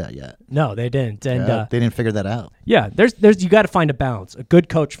discovered that yet. No, they didn't, and they didn't figure that out. Yeah, there's you got to find a balance. A good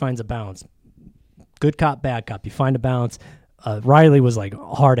coach finds a balance. Good cop, bad cop. You find a balance. Riley was like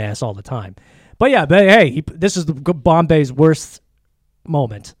hard ass all the time, but hey, this is the Bombay's worst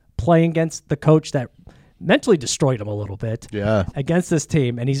moment, playing against the coach that mentally destroyed him a little bit. Yeah, against this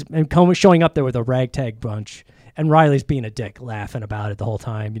team, and he's showing up there with a ragtag bunch, and Riley's being a dick, laughing about it the whole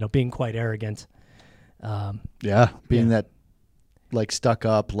time. Being quite arrogant. That like stuck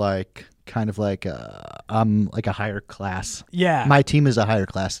up, like kind of like I'm like a higher class. Yeah, my team is a higher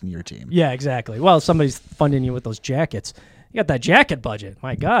class than your team. Yeah, exactly. Well, somebody's funding you with those jackets. You got that jacket budget.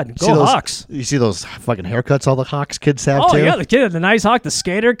 My God, go Hawks. You see those fucking haircuts all the Hawks kids have too? Oh, yeah, the kid had the nice Hawk, the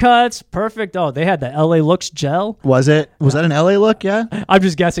skater cuts. Perfect. Oh, they had the LA Looks gel. Was it? Was that an LA look? Yeah? I'm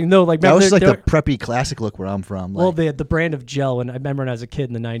just guessing. No, like that was like the preppy classic look where I'm from. Well, they had the brand of gel, and I remember when I was a kid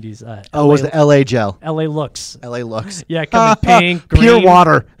in the 90s. It was the LA gel. LA Looks. LA Looks. Yeah, coming pink, green. Pure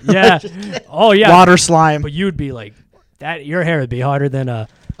water. Yeah. Oh, yeah. Water slime. But you'd be like, that. Your hair would be harder than a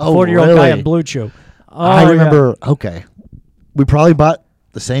 40-year-old guy in Blue Chew. Oh, I remember, okay. We probably bought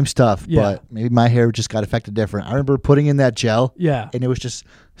the same stuff, but maybe my hair just got affected different. I remember putting in that gel, and it was just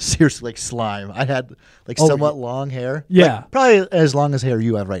seriously like slime. I had like somewhat long hair, like, probably as long as hair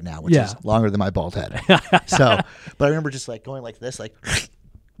you have right now, which is longer than my bald head. So, but I remember just like going like this, like,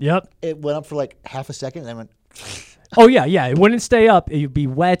 it went up for like half a second, and then went. Oh yeah, it wouldn't stay up. It would be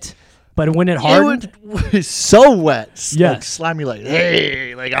wet. But when it hardened, it was so wet, like slimy, like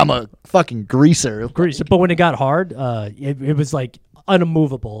hey, like I'm a fucking greaser. But when it got hard, it was like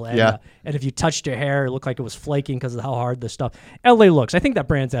unmovable. And, and if you touched your hair, it looked like it was flaking because of how hard the stuff. LA Looks. I think that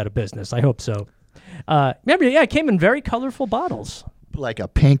brand's out of business. I hope so. Remember, it came in very colorful bottles. Like a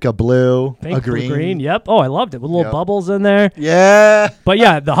pink, a blue, a green. Yep. Oh, I loved it with little bubbles in there. Yeah. But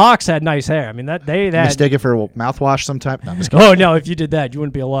yeah, the Hawks had nice hair. I mean, they mistake it for mouthwash sometime. No, oh no, if you did that, you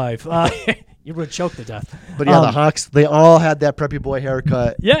wouldn't be alive. You would choke to death. But yeah, the Hawks, they all had that preppy boy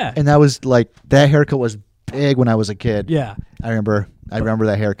haircut. Yeah. And that was like that haircut was big when I was a kid. Yeah. I remember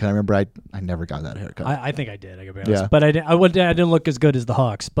that haircut. I remember I never got that haircut. I think I did. I gotta be honest. But I didn't look as good as the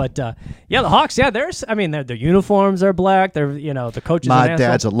Hawks. But the Hawks. Yeah, their uniforms are black. They're the coaches. My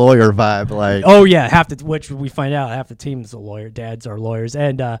dad's a lawyer vibe. Like oh yeah, which we find out half the team's a lawyer. Dads are lawyers,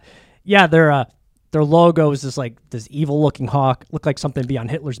 and their logo is just like this evil looking hawk. Looked like something be on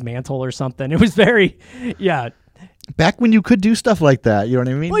Hitler's mantle or something. It was very Back when you could do stuff like that, you know what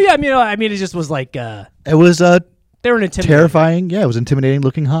I mean? Well, yeah, I mean, it just was like it was They were an intimidating. Terrifying. Yeah, it was intimidating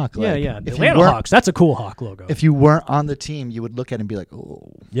looking hawk. Yeah, Like, yeah. The if you Atlanta weren't- Hawks. That's a cool hawk logo. If you weren't on the team, you would look at it and be like,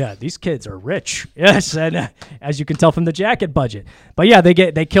 oh. Yeah, these kids are rich. Yes, and as you can tell from the jacket budget. But yeah,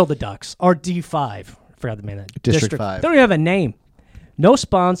 they killed the Ducks. Or D5. Forgot the name. District 5. They don't even have a name. No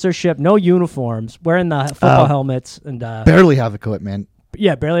sponsorship, no uniforms, wearing the football helmets, and Barely have equipment.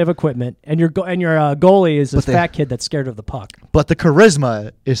 yeah, barely have equipment. And your goalie is this they- fat kid that's scared of the puck. But the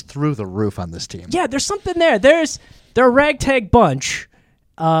charisma is through the roof on this team. Yeah, there's something there. They're a ragtag bunch,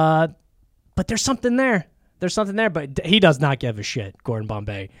 but there's something there. There's something there, but he does not give a shit, Gordon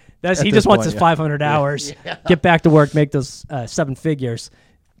Bombay. He this just wants point, his yeah. 500 hours, get back to work, make those 7 figures,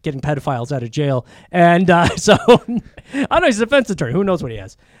 getting pedophiles out of jail. And so, I don't know, he's a defense attorney. Who knows what he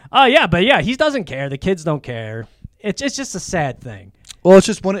has? But he doesn't care. The kids don't care. It's just a sad thing. Well, it's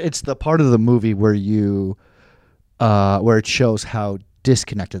just it's the part of the movie where where it shows how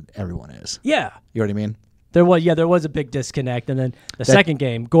disconnected everyone is. Yeah. You know what I mean? There was a big disconnect. And then the second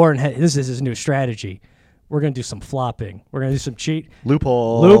game, Gordon, this is his new strategy. We're going to do some flopping. We're going to do some cheat.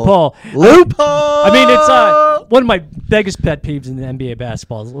 Loophole. I mean, it's one of my biggest pet peeves in the NBA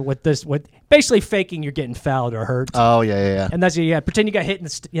basketball is with basically faking you're getting fouled or hurt. Oh, yeah. And that's pretend you got hit in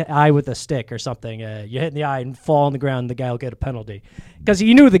the eye with a stick or something. You hit in the eye and fall on the ground, and the guy will get a penalty because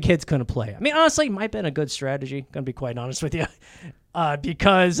you knew the kids couldn't play. I mean, honestly, it might have been a good strategy. Going to be quite honest with you,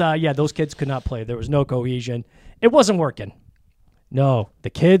 because those kids could not play. There was no cohesion. It wasn't working. No, the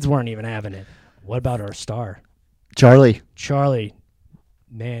kids weren't even having it. What about our star, Charlie?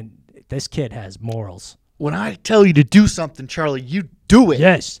 Man, this kid has morals. When I tell you to do something, Charlie, you do it.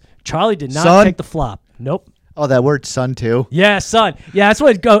 Yes, Charlie did not Son? take the flop. Nope. Oh, that word son, too. Yeah, son. Yeah,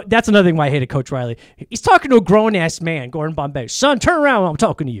 that's another thing why I hated Coach Riley. He's talking to a grown-ass man, Gordon Bombay. Son, turn around when I'm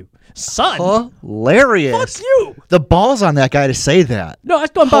talking to you. Son. Hilarious. Fuck you. The balls on that guy to say that. No,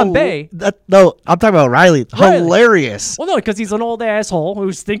 that's Gordon Bombay. No, I'm talking about Riley. Hilarious. Well, no, because he's an old asshole who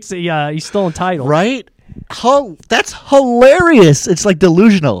thinks that, he's still entitled. Right? That's hilarious. It's like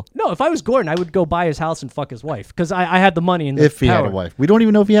delusional. No, if I was Gordon, I would go buy his house and fuck his wife because I had the money and the If he power. had a wife. We don't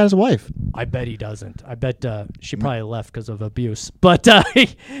even know if he has a wife. I bet he doesn't. I bet she probably left because of abuse. But,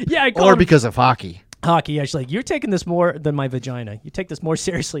 yeah. Or because of hockey. Hockey, actually, you're taking this more than my vagina. You take this more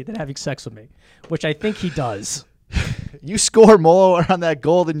seriously than having sex with me, which I think he does. You score more on that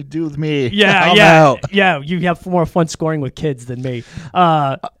goal than you do with me. Yeah, I'm yeah, out. yeah. You have more fun scoring with kids than me.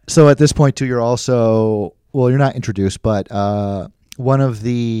 So at this point, too, you're also, well, you're not introduced, but one of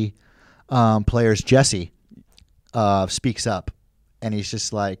the players, Jesse, speaks up, and he's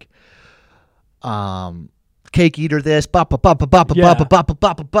just like, cake eater this, ba ba ba ba ba ba ba ba ba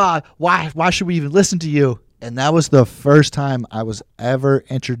ba ba ba. Why should we even listen to you? And that was the first time I was ever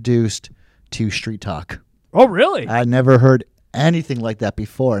introduced to street talk. Oh, really? I never heard anything like that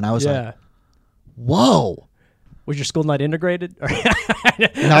before, and I was like, whoa. Was your school not integrated? Not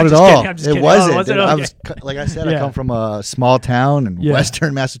at all. It wasn't. Was it? I Okay. was, like I said, I come from a small town in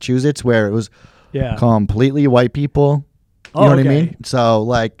western Massachusetts where it was completely white people. You know what I mean? So,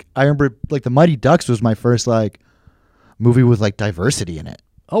 like, I remember, like, the Mighty Ducks was my first, like, movie with, like, diversity in it.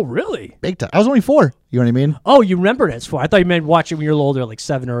 Oh, really? Big time. I was only 4. You know what I mean? Oh, you remember it as 4. I thought you meant watch it when you were older, like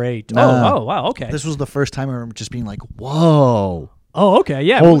 7 or 8. No. Oh, wow, okay. This was the first time I remember just being like, whoa. Oh, okay,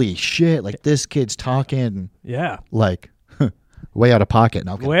 yeah. Holy shit. Like, this kid's talking, like, way out of pocket.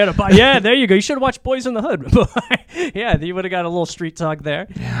 No, way out of pocket. Yeah, there you go. You should have watched Boys in the Hood. Yeah, you would have got a little street talk there.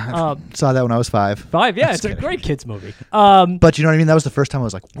 Yeah, I saw that when I was 5. 5, yeah. It's a great kids movie. But you know what I mean? That was the first time I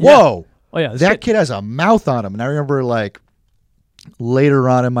was like, whoa. Oh, yeah. That kid has a mouth on him. And I remember, like, later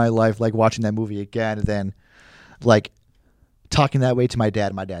on in my life, like, watching that movie again, and then, like, talking that way to my dad,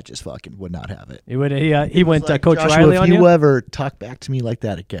 and my dad just fucking would not have it. He went like, Coach Joshua, Riley if on you you? ever talk back to me like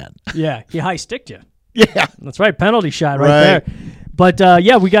that again. Yeah, he high-sticked you. Yeah. That's right, penalty shot right there. But,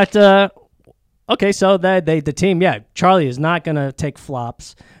 we got, okay, so the team, Charlie is not going to take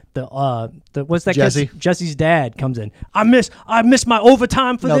flops. What's that? Jesse. Jesse's dad comes in. I miss my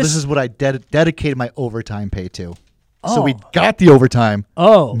overtime for this. No, this is what I dedicated my overtime pay to. Oh. So we got the overtime.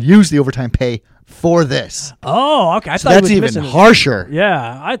 Oh. Used the overtime pay for this. Oh, okay. I so thought that's he was even missing harsher.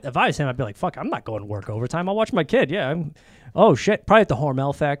 Yeah. If I was him, I'd be like, fuck, I'm not going to work overtime. I'll watch my kid. Yeah. Oh, shit. Probably at the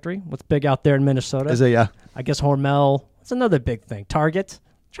Hormel factory. What's big out there in Minnesota? Is it, yeah? I guess Hormel. That's another big thing. Target.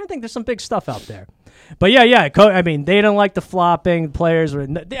 I'm trying to think. There's some big stuff out there. But yeah. I mean, they don't like the flopping. Players.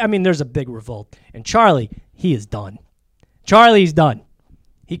 There's a big revolt. And Charlie, he is done. Charlie's done.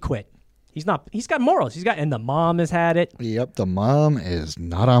 He quit. He's not. He's got morals. And the mom has had it. Yep, the mom is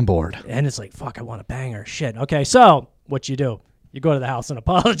not on board. And it's like, fuck, I want to bang her. Shit. Okay, so what you do? You go to the house and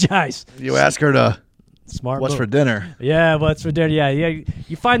apologize. You ask her to Smart What's move. for dinner? Yeah, what's for dinner? Yeah.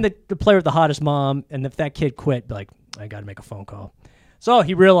 You find the player with the hottest mom, and if that kid quit, be like, I got to make a phone call. So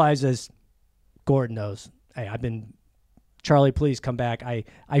he realizes Gordon knows, hey, Charlie, please come back.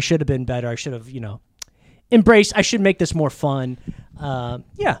 I should have been better. I should have, embraced. I should make this more fun.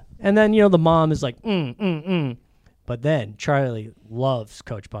 Yeah. And then, the mom is like, But then Charlie loves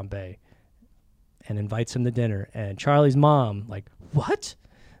Coach Bombay and invites him to dinner. And Charlie's mom, like, what?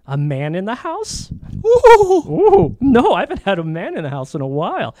 A man in the house? Ooh, no, I haven't had a man in the house in a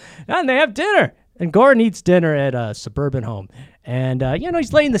while. And they have dinner. And Gordon eats dinner at a suburban home. And,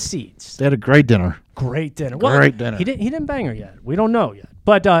 he's laying the seeds. They had a great dinner. Great dinner. Great dinner. He didn't bang her yet. We don't know yet.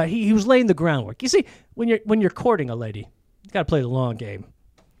 But he was laying the groundwork. You see, when you're courting a lady, you got to play the long game.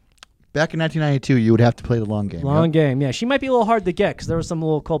 Back in 1992, you would have to play the long game. Long game, yeah. She might be a little hard to get because there was some a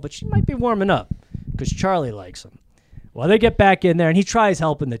little cold, but she might be warming up because Charlie likes him. Well, they get back in there, and he tries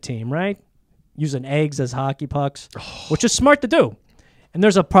helping the team, right? Using eggs as hockey pucks, which is smart to do. And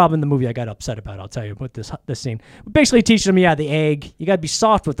there's a problem in the movie I got upset about, I'll tell you, with this scene. Basically teaching them, the egg, you got to be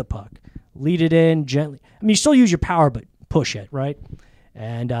soft with the puck. Lead it in gently. I mean, you still use your power, but push it, right?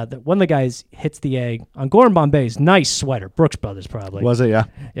 And one of the guys hits the egg on Gordon Bombay's nice sweater. Brooks Brothers, probably. Was it, yeah?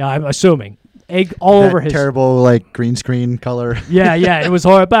 Yeah, I'm assuming. Egg all over his... terrible, green screen color. Yeah, it was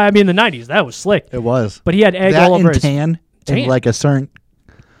horrible. I mean, in the 90s, that was slick. It was. But he had egg all over his... tan, and a certain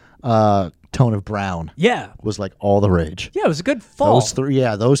tone of brown. Yeah. Was all the rage. Yeah, it was a good fall.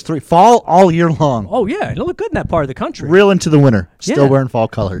 Those three. Fall all year long. Oh, yeah. It looked good in that part of the country. Real into the winter. Still wearing fall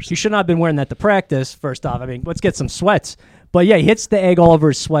colors. You should not have been wearing that to practice, first off. I mean, let's get some sweats. But, yeah, he hits the egg all over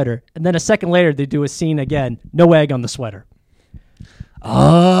his sweater. And then a second later, they do a scene again. No egg on the sweater.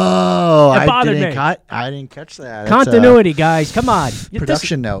 Oh, it bothered me. I didn't catch that. Continuity, guys. Come on.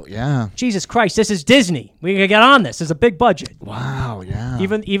 Production note, yeah. Jesus Christ, this is Disney. We gotta get on this. It's a big budget. Wow, yeah.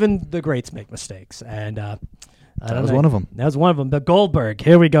 Even the greats make mistakes, and that was one of them. That was one of them. The Goldberg.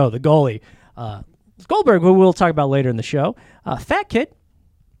 Here we go. The goalie. Goldberg, who we'll talk about later in the show. Fat kid,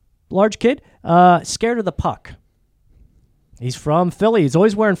 large kid, scared of the puck. He's from Philly. He's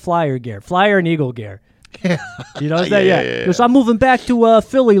always wearing Flyer and Eagle gear. Yeah. You know that? Yeah. Because I'm moving back to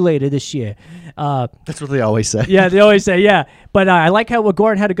Philly later this year. That's what they always say. Yeah, they always say, yeah. But I like how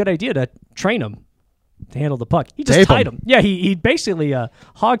Gordon had a good idea to train him to handle the puck. He just tied him. Yeah, he basically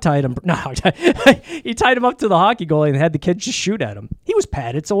hog-tied him. No, he tied him up to the hockey goalie and had the kid just shoot at him. He was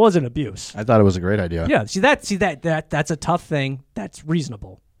padded, so it wasn't abuse. I thought it was a great idea. Yeah, see that that's a tough thing. That's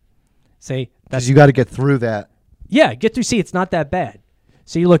reasonable. See? Because you got to get through that. Yeah, get through. See, it's not that bad.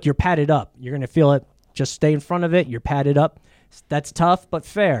 See, look, you're padded up. You're going to feel it. Just stay in front of it. You're padded up. That's tough, but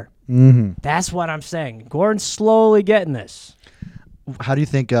fair. Mm-hmm. That's what I'm saying. Gordon's slowly getting this. How do you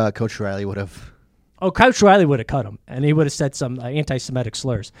think Coach Riley would have... Oh, Coach Riley would have cut him, and he would have said some anti-Semitic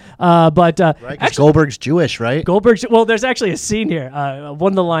slurs. Right, actually, Goldberg's Jewish, right? Well, there's actually a scene here.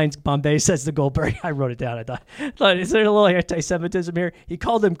 One of the lines Bombay says to Goldberg, I wrote it down. I thought, is there a little anti-Semitism here? He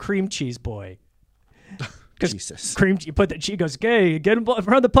called him cream cheese boy. Jesus. She goes, "Hey, get him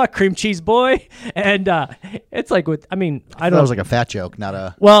around the puck, cream cheese boy." And it's like I don't know. That was like a fat joke, not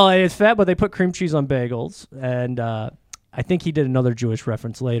a... Well, it's fat, but they put cream cheese on bagels. And I think he did another Jewish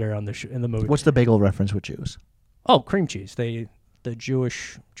reference later on in the movie. What's the bagel reference with Jews? Oh, cream cheese. The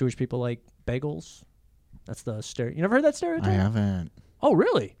Jewish people like bagels. That's the stereotype. You never heard that stereotype? I haven't. Oh,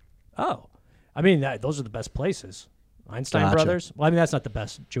 really? Oh. I mean, those are the best places. Einstein Brothers. Well, I mean, that's not the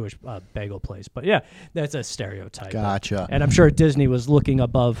best Jewish bagel place, but yeah, that's a stereotype. Gotcha. And I'm sure Disney was looking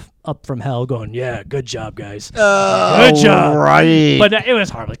up from hell going, yeah, good job, guys. Good job. Right. But it was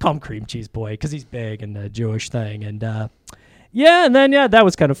hard. Call him cream cheese boy because he's big and the Jewish thing. And that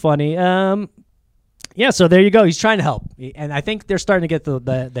was kind of funny. So there you go. He's trying to help. And I think they're starting to get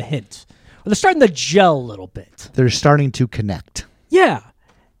the hint. Well, they're starting to gel a little bit. They're starting to connect. Yeah.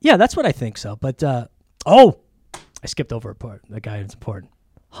 Yeah, that's what I think so. But, I skipped over a part. The guy who's important.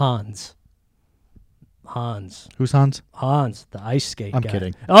 Hans. Who's Hans? Hans, the ice skate guy. I'm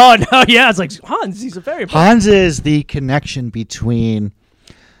kidding. Oh, no, yeah. It's like, Hans, he's a very important. Hans is the connection between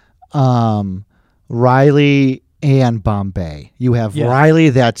Riley and Bombay. You have Riley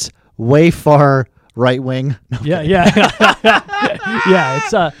that's way far right wing. No, yeah. Yeah,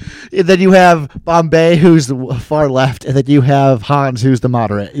 it's then you have Bombay, who's the far left, and then you have Hans, who's the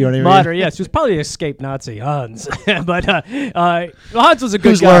moderate. You know what I mean? Moderate, yes. Who's probably an escaped Nazi, Hans. But Hans was a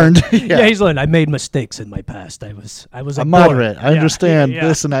good who's guy. Learned. Yeah, he's learned. I made mistakes in my past. I was a moderate. I understand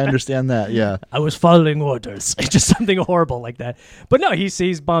this, and I understand that. Yeah, I was following orders. It's just something horrible like that. But no, he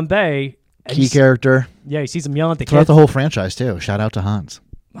sees Bombay. Key character. Yeah, he sees him yelling at the kids. Throughout the whole franchise too. Shout out to Hans.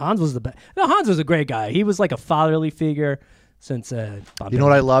 Hans was the best. No, Hans was a great guy. He was like a fatherly figure, since Bombay. You know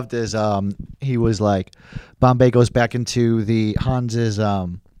what I loved is he was like, Bombay goes back into the Hans's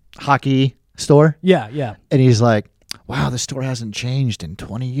hockey store. Yeah. And he's like, wow, the store hasn't changed in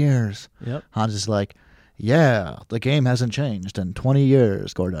 20 years. Yep. Hans is like, yeah, the game hasn't changed in 20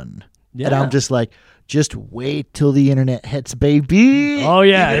 years, Gordon. Yeah. And I'm just like, just wait till the internet hits, baby. Oh,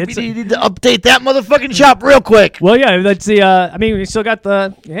 yeah. You need to update that motherfucking shop real quick. Well, yeah, that's the, I mean, we still got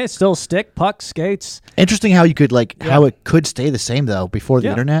it's still stick, puck, skates. Interesting how you could, how it could stay the same, though, before the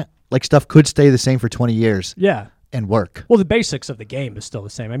internet. Like, stuff could stay the same for 20 years. Yeah. And work. Well, the basics of the game is still the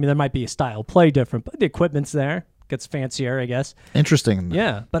same. I mean, there might be a style play different, but the equipment's there. Gets fancier, I guess. Interesting.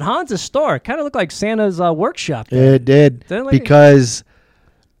 Yeah. But Hans's store kind of looked like Santa's workshop there. It did. Because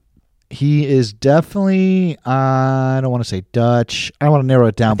he is definitely, I don't want to say Dutch. I don't want to narrow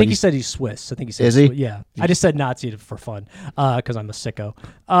it down. I think he said he's Swiss. I think he said Is he? Yeah. I just said Nazi for fun because I'm a sicko.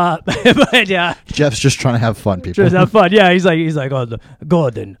 But yeah. Jeff's just trying to have fun, people. Just have fun. Yeah. He's like, oh, the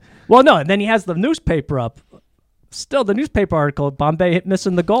Gordon. Well, no. And then he has the newspaper up. Still, the newspaper article, Bombay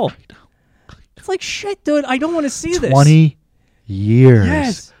missing the goal. It's like, shit, dude. I don't want to see this. 20 years.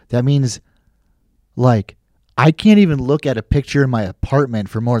 Yes. That means, like, I can't even look at a picture in my apartment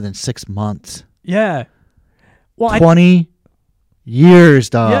for more than 6 months. Yeah. Well, 20 years,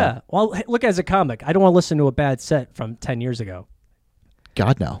 dog. Yeah. Well, look, as a comic, I don't want to listen to a bad set from 10 years ago.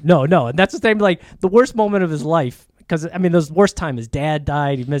 God, no. No. And that's the same, like, the worst moment of his life. Because, I mean, the worst time, his dad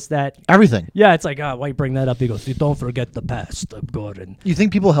died. He missed that. Everything. Yeah, it's like, why you bring that up? He goes, you don't forget the past, Gordon. You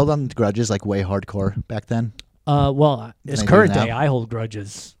think people held on to grudges, like, way hardcore back then? Well, this current day, I hold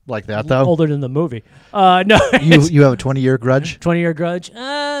grudges. Like that, though? Older than the movie. No. You have a 20-year grudge? 20-year grudge?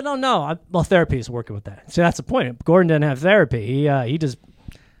 I don't know. Well, therapy is working with that. See, that's the point. Gordon didn't have therapy. He just...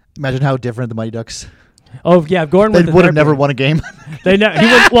 Imagine how different the Mighty Ducks... Oh, yeah, Gordon would have never won a game. He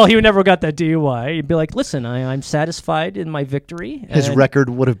would never got that DUI. He'd be like, listen, I'm satisfied in my victory. His record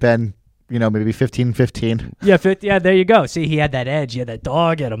would have been, maybe 15-15. Yeah, there you go. See, he had that edge. He had that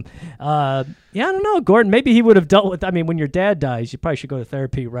dog in him. I don't know, Gordon. Maybe he would have dealt with, when your dad dies, you probably should go to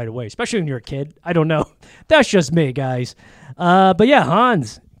therapy right away, especially when you're a kid. I don't know. That's just me, guys. But yeah,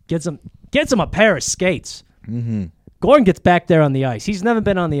 Hans gets him a pair of skates. Mm-hmm. Gordon gets back there on the ice. He's never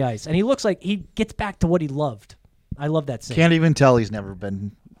been on the ice, and he looks like he gets back to what he loved. I love that scene. Can't even tell he's never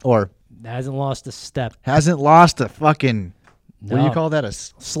been, or... Hasn't lost a step. Hasn't lost a fucking... No. What do you call that? A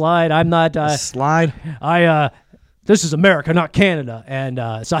slide. I'm not... a slide? This is America, not Canada, and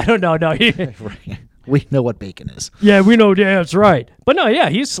so I don't know. No, we know what bacon is. Yeah, we know. Yeah, that's right. But no, yeah,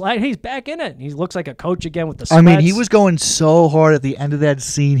 he's back in it. He looks like a coach again with the sweats. I mean, he was going so hard at the end of that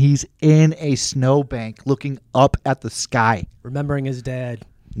scene. He's in a snowbank looking up at the sky. Remembering his dad.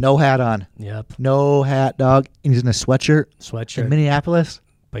 No hat on. Yep. No hat, dog. And he's in a sweatshirt. In Minneapolis.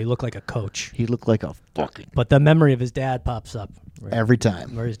 But he looked like a coach. He looked like a fucking... But the memory of his dad pops up. Right? Every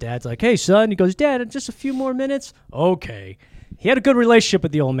time. Where his dad's like, hey, son. He goes, Dad, just a few more minutes? Okay. He had a good relationship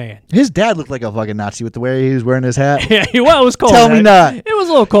with the old man. His dad looked like a fucking Nazi with the way he was wearing his hat. Yeah, it was cold. Tell me not. It was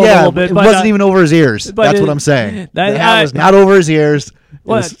a little cold a little bit. It wasn't even over his ears. That's what I'm saying. The hat was not over his ears.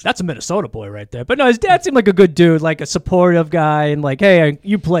 Well, that's a Minnesota boy right there. But no, his dad seemed like a good dude, like a supportive guy, and like, hey,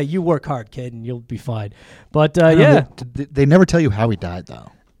 you play, you work hard, kid, and you'll be fine. But yeah. They never tell you how he died, though.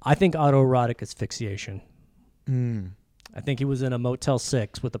 I think autoerotic asphyxiation. Mm. I think he was in a Motel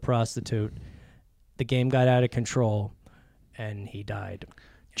 6 with a prostitute. The game got out of control, and he died.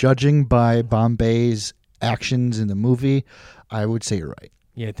 Judging by Bombay's actions in the movie, I would say you're right.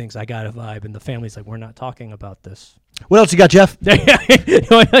 Yeah, he thinks I got a vibe, and the family's like, we're not talking about this. What else you got, Jeff? Yeah,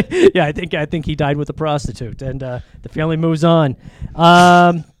 I think he died with a prostitute, and the family moves on.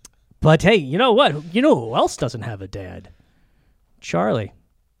 But hey, you know what? You know who else doesn't have a dad? Charlie.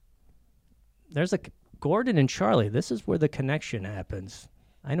 There's Gordon and Charlie. This is where the connection happens.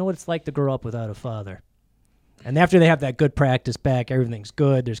 I know what it's like to grow up without a father. And after they have that good practice back, everything's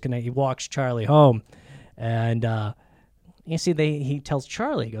good. He walks Charlie home, and you see, he tells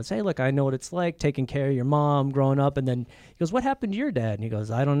Charlie, he goes, hey, look, I know what it's like taking care of your mom growing up. And then he goes, what happened to your dad? And he goes,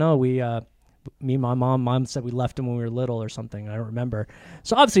 I don't know. Me and my mom said we left him when we were little or something. I don't remember.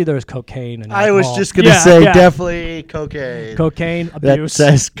 So obviously there was cocaine and alcohol. I was just going to say definitely cocaine. Cocaine abuse.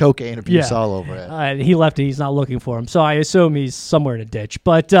 That says cocaine abuse all over it. He left it. He's not looking for him. So I assume he's somewhere in a ditch.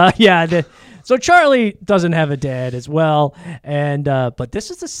 But so Charlie doesn't have a dad as well. And but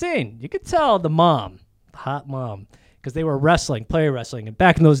this is the scene. You could tell the hot mom, because they were play wrestling, and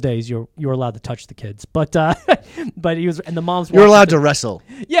back in those days, you were allowed to touch the kids, but he was, and the mom's. You're allowed to wrestle.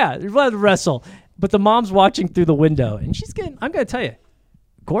 Yeah, you're allowed to wrestle, but the mom's watching through the window, and she's getting. I'm gonna tell you,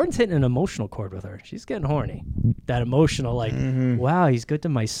 Gordon's hitting an emotional chord with her. She's getting horny. That emotional, like, wow, he's good to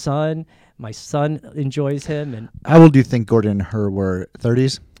my son. My son enjoys him. And how old do you think Gordon and her were?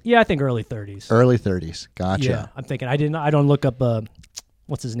 30s? Yeah, I think early 30s. Early 30s. Gotcha. Yeah, I'm thinking. I don't look up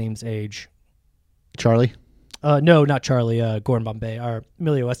what's his name's age. Charlie? No, not Charlie. Gordon Bombay or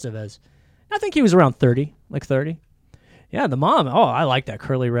Emilio Estevez. I think he was around 30, like 30. Yeah, the mom. Oh, I like that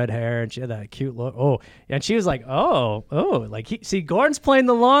curly red hair, and she had that cute look. Oh, and she was like, like see, Gordon's playing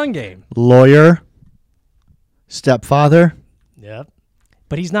the long game. Lawyer, stepfather. Yep,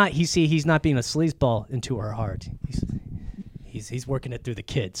 but he's not. He's not being a sleazeball into her heart. He's working it through the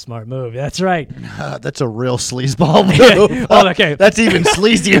kid. Smart move. That's right. That's a real sleazeball move. Oh, okay. That's even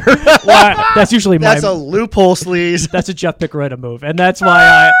sleazier. Well, that's usually that's a loophole sleaze. That's a Geof Piccarreta move, and that's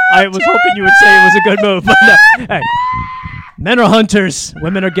why I was hoping you would say it was a good move. But no. Hey, men are hunters,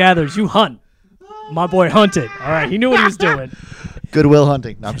 women are gatherers. You hunt. My boy hunted. All right, he knew what he was doing. Goodwill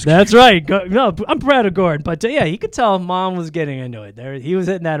hunting. No, I'm just That's right. No, I'm proud of Gordon. But yeah, he could tell mom was getting into it. He was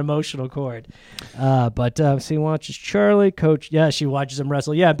hitting that emotional chord. But he watches Charlie, coach. Yeah, she watches him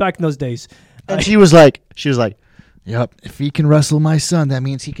wrestle. Yeah, back in those days. And she was like, yep, if he can wrestle my son, that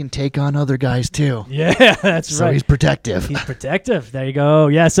means he can take on other guys too. Yeah, that's right. So he's protective. He's protective. There you go.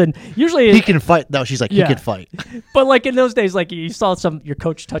 Yes, and usually he can fight. No, she's like, he can fight. But like in those days, like you saw your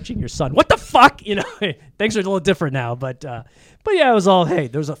coach touching your son. What the fuck? You know, things are a little different now. But yeah, it was all, hey,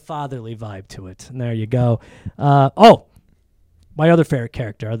 there's a fatherly vibe to it. And there you go. My other favorite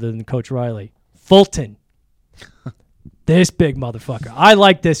character other than Coach Riley, Fulton. This big motherfucker. I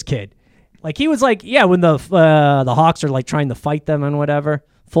like this kid. Like he was like, yeah, when the Hawks are like trying to fight them and whatever,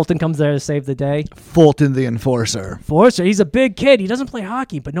 Fulton comes there to save the day. Fulton the enforcer. He's a big kid. He doesn't play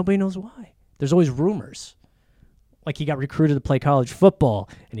hockey, but nobody knows why. There's always rumors. Like he got recruited to play college football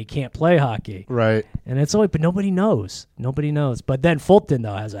and he can't play hockey. Right. And it's always, but nobody knows. Nobody knows. But then Fulton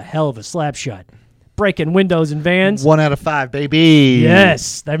though has a hell of a slap shot. Breaking windows and vans. 1 out of 5, baby.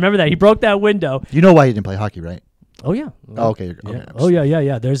 Yes. I remember that. He broke that window. You know why he didn't play hockey, right? Oh yeah. Oh, okay. Yeah. Oh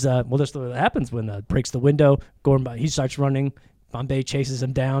yeah. There's that's what happens when breaks the window. Gordon, he starts running. Bombay chases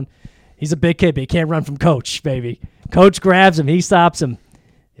him down. He's a big kid, but he can't run from Coach, baby. Coach grabs him. He stops him.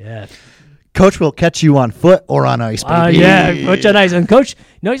 Yeah. Coach will catch you on foot or on ice, baby. Yeah, Coach on ice. And Coach,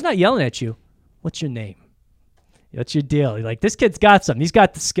 no, he's not yelling at you. What's your name? What's your deal? You're like, this kid's got something. He's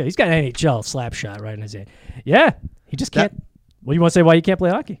got the skill. He's got an NHL slap shot right in his hand. Yeah, he just can't. Well, you want to say why you can't play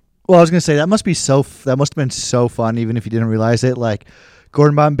hockey? Well, I was gonna say that must have been so fun, even if you didn't realize it. Like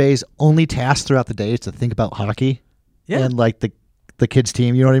Gordon Bombay's only task throughout the day is to think about hockey, and like the kids'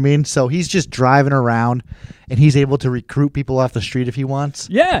 team. You know what I mean? So he's just driving around, and he's able to recruit people off the street if he wants.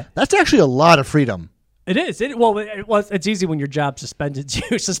 Yeah, that's actually a lot of freedom. It is. It's easy when your job suspends you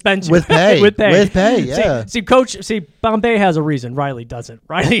with pay. with pay. Yeah. See, Bombay has a reason. Riley doesn't.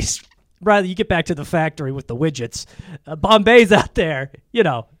 Riley, you get back to the factory with the widgets. Bombay's out there. You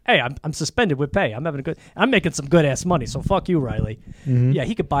know, hey, I'm suspended with pay. I'm making some good ass money. So fuck you, Riley. Mm-hmm. Yeah,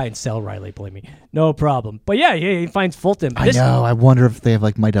 he could buy and sell Riley. Believe me, no problem. But yeah, he finds Fulton. I know. I wonder if they have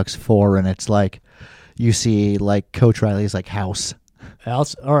like My Ducks 4, and it's like you see like Coach Riley's like house.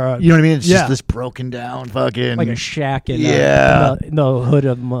 Or you know what I mean? It's just this broken down fucking like a shack in the hood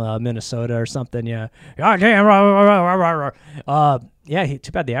of Minnesota or something. Yeah. God damn. Yeah.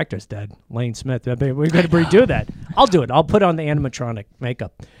 Too bad the actor's dead. Lane Smith. We got to redo that. I'll do it. I'll put on the animatronic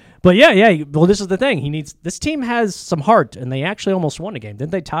makeup. But yeah. Well, this is the thing. This team has some heart, and they actually almost won a game.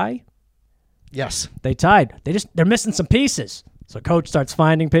 Didn't they tie? Yes. They tied. They're missing some pieces. So Coach starts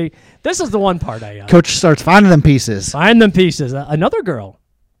finding pieces. This is the one part Coach starts finding them pieces. Another girl.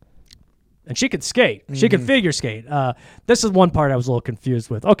 And she can skate. She can figure skate. This is one part I was a little confused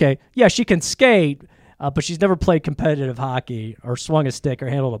with. Okay, yeah, she can skate, but she's never played competitive hockey or swung a stick or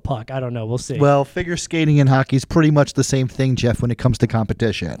handled a puck. I don't know. We'll see. Well, figure skating and hockey is pretty much the same thing, Geoff, when it comes to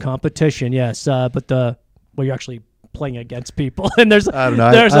competition. Competition, yes. But you're actually playing against people. And there's a I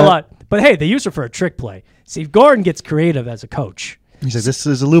lot. But hey, they use her for a trick play. See, Gordon gets creative as a coach. He says, this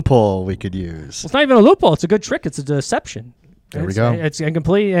is a loophole we could use. Well, it's not even a loophole. It's a good trick. It's a deception. There we go. It's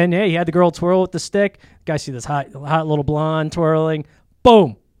incomplete. And hey, he had the girl twirl with the stick. Guys see this hot little blonde twirling.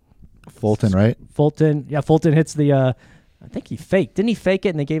 Boom. Fulton, right? Fulton hits the, I think he faked. Didn't he fake it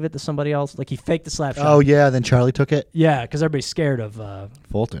and they gave it to somebody else? Like he faked the slap shot. Oh, yeah. Then Charlie took it? Yeah, because everybody's scared of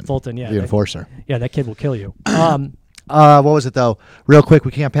Fulton, yeah. The enforcer. Yeah, that kid will kill you. What was it, though? Real quick,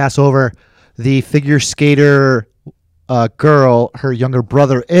 we can't pass over the figure skater girl. Her younger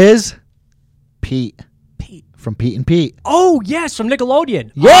brother is Pete. From Pete and Pete. Oh, yes, from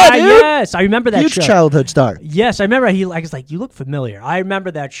Nickelodeon. Yeah, dude. Yes, I remember that Huge show. childhood star. Yes, I remember. I was like, you look familiar. I remember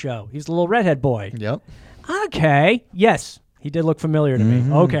that show. He's a little redhead boy. Yep. Okay. Yes. He did look familiar to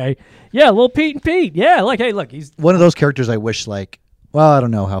me. Okay. Yeah, little Pete and Pete. Yeah, like, hey, look, he's one of those characters I wish, like, well, I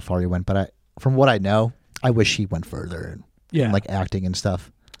don't know how far he went, but from what I know, I wish he went further in like acting and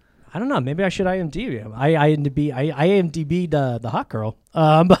stuff. I don't know. Maybe I should IMDb him. I IMDb'd the hot girl,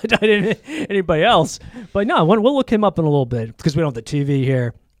 but I didn't anybody else. But no, we'll look him up in a little bit because we don't have the TV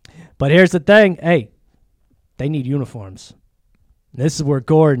here. But here's the thing. Hey, they need uniforms. This is where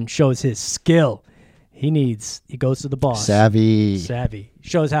Gordon shows his skill. He goes to the boss. Savvy.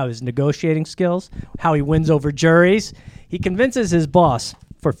 Shows how his negotiating skills, how he wins over juries. He convinces his boss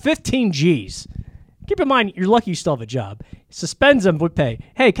for 15 G's. Keep in mind, you're lucky you still have a job. Suspends him with pay.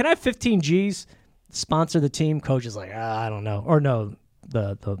 Hey, can I have 15 G's? Sponsor the team. Coach is like, I don't know. Or no,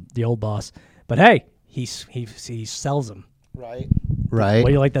 the old boss. But hey, he sells him. Right. What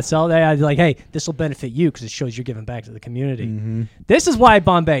do you like that sell? Like, hey, this will benefit you because it shows you're giving back to the community. This is why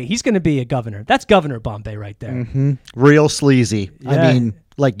Bombay, he's going to be a governor. That's Governor Bombay right there. Real sleazy. Yeah. I mean,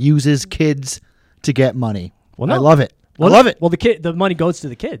 like, uses kids to get money. Well, no. I love it. I love it. Well, the money goes to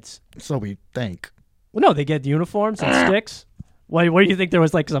the kids. So we think. Well, no, they get uniforms and sticks. What do you think there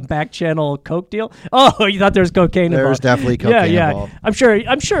was like some back channel coke deal? Oh, you thought there was cocaine involved? There's definitely cocaine involved.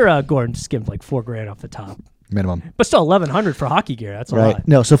 I'm sure Gordon skimmed like $4,000 off the top. Minimum. But still $1,100 for hockey gear. That's a lot.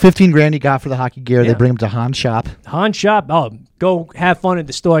 No, so $15,000 he got for the hockey gear. Yeah. They bring him to Han Shop. Han Shop. Oh, go have fun at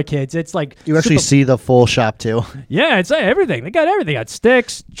the store, kids. It's like you actually see the full shop too. Yeah, it's like everything. They got everything. They got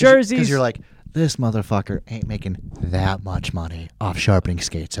sticks, jerseys. Because you're like, this motherfucker ain't making that much money off sharpening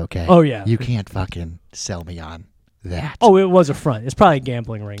skates, okay? Oh, yeah. You can't fucking sell me on that. Oh, it was a front. It's probably a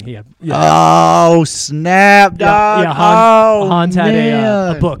gambling ring. Yeah. Oh, snap, dog. Yeah, Hans had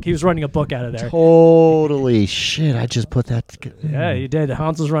a book. He was running a book out of there. Totally. Shit, I just put that together. Yeah, he did.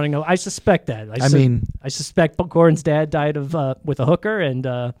 Hans was running I suspect that. I suspect Gordon's dad died of with a hooker,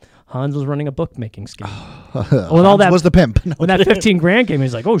 and Hans was running a bookmaking scheme. When all that was the pimp. When that $15,000 came, he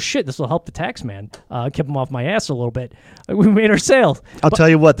was like, "Oh shit, this will help the tax man." Kept him off my ass a little bit. We made our sale. I'll tell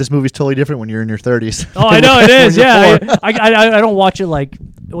you what, this movie's totally different when you're in your 30s. Oh, I know it is. Yeah, I don't watch it like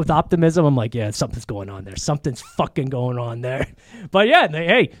with optimism. I'm like, yeah, something's going on there. Something's fucking going on there. But yeah,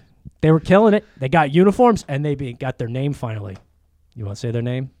 they were killing it. They got uniforms and they got their name finally. You want to say their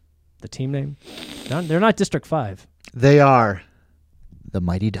name? The team name? No, they're not District 5. They are. The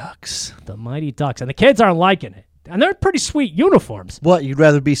Mighty Ducks. The Mighty Ducks. And the kids aren't liking it. And they're pretty sweet uniforms. What, you'd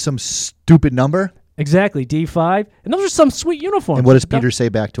rather be some stupid number? Exactly, D5. And those are some sweet uniforms. And what does Peter say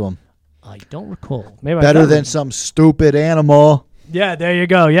back to him? I don't recall. Maybe better than some stupid animal. Yeah, there you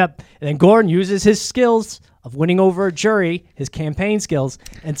go. Yep. And then Gordon uses his skills of winning over a jury, his campaign skills,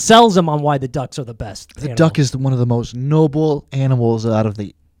 and sells them on why the ducks are the best. The duck is one of the most noble animals out of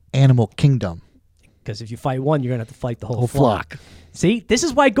the animal kingdom. Because if you fight one, you're going to have to fight the whole flock. See, this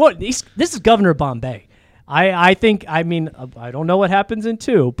is why Gordon. This is Governor Bombay. I think. I mean, I don't know what happens in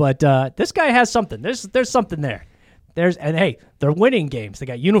 2, but this guy has something. There's something there. And hey, they're winning games. They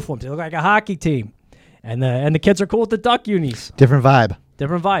got uniforms. They look like a hockey team, and the kids are cool with the duck unis. Different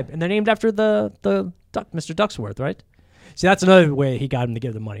vibe. And they're named after the duck, Mr. Ducksworth, right? See, that's another way he got him to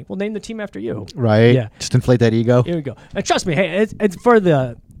give the money. Well, name the team after you. Right. Yeah. Just inflate that ego. Here we go. And trust me, hey, it's for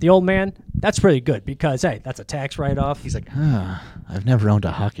the old man. That's pretty good because, hey, that's a tax write-off. He's like, I've never owned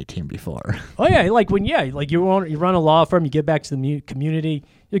a hockey team before. Oh, yeah. Like you run a law firm, you give back to the community,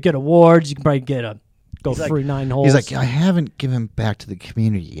 you get awards, you can probably go free 9 holes. He's like, I haven't given back to the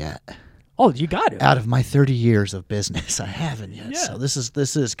community yet. Oh, you got it. Out of my 30 years of business, I haven't yet. Yeah. So this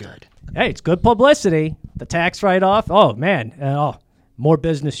is good. Hey, it's good publicity. The tax write-off. Oh, man. More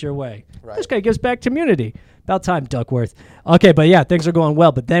business your way. Right. This guy gives back to community. About time, Duckworth. Okay, but yeah, things are going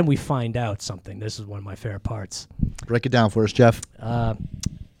well. But then we find out something. This is one of my favorite parts. Break it down for us, Geof.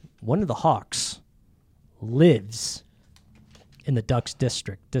 One of the Hawks lives in the Ducks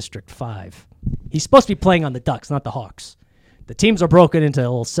district, District 5. He's supposed to be playing on the Ducks, not the Hawks. The teams are broken into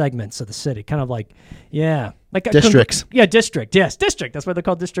little segments of the city, kind of like, like districts. District. Yes, district. That's why they're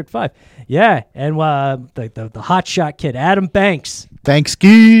called District 5. Yeah, and the hotshot kid, Adam Banks.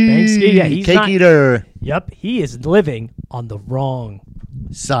 Banksy. Yeah, he's Cake eater. Yep, he is living on the wrong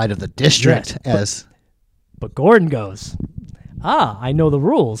side of the district. But Gordon goes, I know the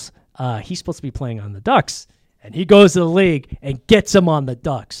rules. He's supposed to be playing on the Ducks. And he goes to the league and gets him on the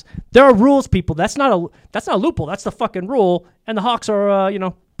Ducks. There are rules, people. That's not a loophole. That's the fucking rule. And the Hawks are,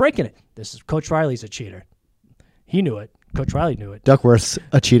 breaking it. This is Coach Riley's a cheater. He knew it. Coach Riley knew it. Duckworth's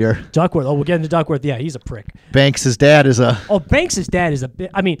a cheater. Duckworth. Oh, we'll get into Duckworth. Yeah, he's a prick. Banks' dad is a... Oh, Banks' dad is a bit...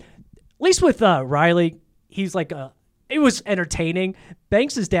 I mean, at least with Riley, he's like a... It was entertaining.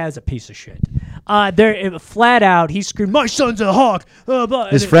 Banks' dad is a piece of shit. They're flat out, he screamed, "My son's a Hawk!"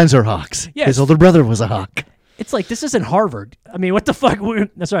 His friends are Hawks. Yes. His older brother was a Hawk. It's like, this isn't Harvard. I mean, what the fuck?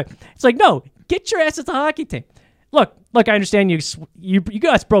 That's right. It's like, no, get your ass at the hockey team. Look, I understand you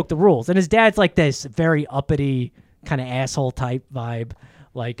guys broke the rules. And his dad's like this very uppity kind of asshole type vibe.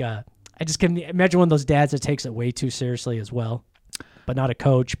 Like, I just can imagine one of those dads that takes it way too seriously as well. But not a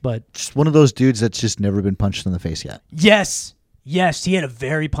coach, but... Just one of those dudes that's just never been punched in the face yet. Yes, he had a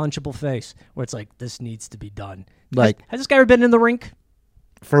very punchable face where it's like, this needs to be done. Like, has this guy ever been in the rink?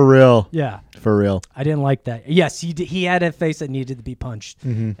 For real. Yeah. For real. I didn't like that. Yes, he had a face that needed to be punched.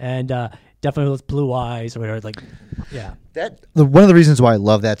 Mm-hmm. And definitely those blue eyes or whatever. Like, yeah. One of the reasons why I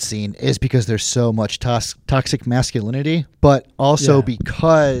love that scene is because there's so much toxic masculinity, but also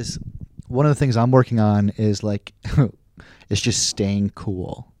because one of the things I'm working on is like... It's just staying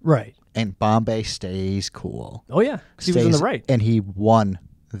cool. Right. And Bombay stays cool. Oh, yeah. Because he was in the right. And he won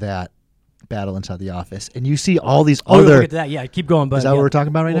that battle inside the office. And you see all these other... we'll get to that. Yeah, keep going. But is that what we're talking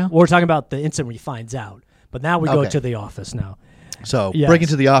about right now? We're talking about the incident where he finds out. But now we go to the office now. So, break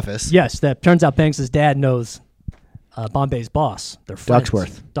into the office. Yes, that turns out Banks' dad knows Bombay's boss. They're friends.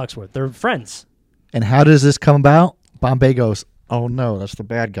 Ducksworth. They're friends. And how does this come about? Bombay goes, oh, no, that's the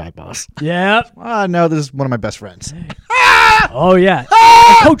bad guy, boss. Yeah. No, this is one of my best friends. Oh, yeah.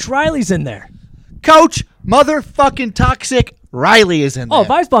 And Coach Riley's in there. Coach motherfucking toxic Riley is in there. Oh, if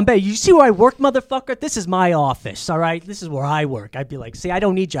I was Bombay, you see where I work, motherfucker? This is my office, all right? This is where I work. I'd be like, see, I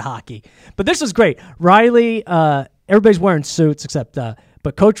don't need your hockey. But this was great. Riley, everybody's wearing suits except,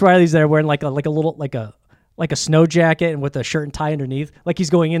 but Coach Riley's there wearing like a snow jacket and with a shirt and tie underneath, like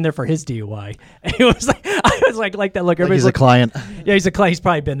he's going in there for his DUI. And it was like, I was like that look. Like he's a client. Yeah, he's a client. He's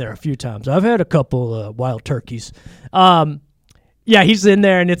probably been there a few times. I've had a couple wild turkeys. Yeah, he's in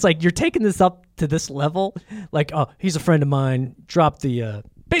there, and it's like you're taking this up to this level. Like, oh, he's a friend of mine. Drop the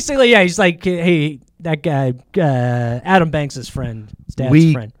basically, yeah. He's like, hey, that guy, Adam Banks' friend, his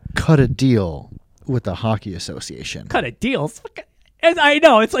dad's friend. Cut a deal with the Hockey Association. Cut a deal? And I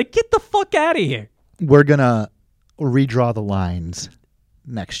know. It's like, get the fuck out of here. We're going to redraw the lines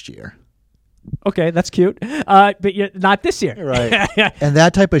next year. Okay, that's cute. But not this year. Right. And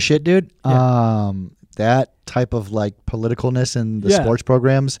that type of shit, dude, that type of like politicalness in the sports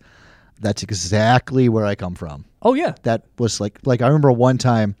programs, that's exactly where I come from. Oh, yeah. That was like I remember one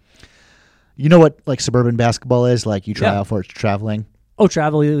time, you know what like suburban basketball is? Like you try out for it traveling. Oh,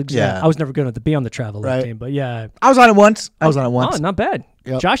 travel leagues. Yeah. I was never going to be on the travel league team, but yeah. I was on it once. Oh, not bad.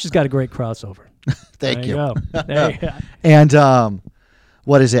 Yep. Josh has got a great crossover. Thank you. Go. There you go. And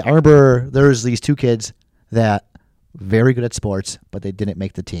what is it? I remember there was these two kids that very good at sports, but they didn't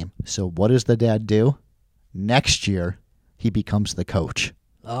make the team. So what does the dad do? Next year, he becomes the coach.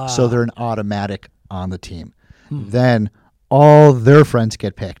 So they're an automatic on the team. Then all their friends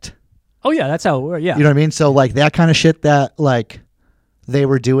get picked. Oh, yeah, that's how it works. Yeah. You know what I mean? So like that kind of shit that like they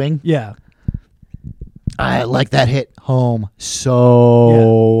were doing. Yeah. I like that hit home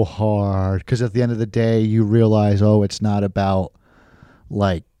so hard because at the end of the day, you realize, oh, it's not about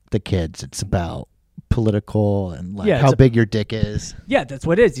like the kids. It's about political and like how big your dick is. Yeah, that's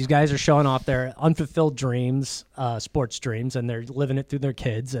what it is. These guys are showing off their unfulfilled dreams, sports dreams, and they're living it through their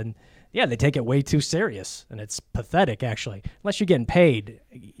kids. And yeah, they take it way too serious, and it's pathetic actually. Unless you're getting paid,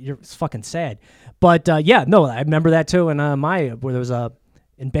 it's fucking sad. But I remember that too. And where there was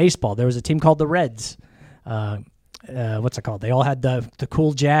in baseball, there was a team called the Reds. What's it called? They all had the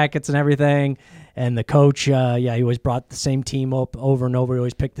cool jackets and everything. And the coach, he always brought the same team up over and over. He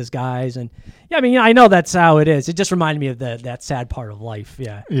always picked his guys. And yeah, I mean, I know that's how it is. It just reminded me of that sad part of life.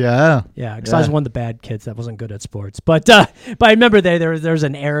 Yeah. Yeah. Yeah. Because I was one of the bad kids that wasn't good at sports. But I remember there's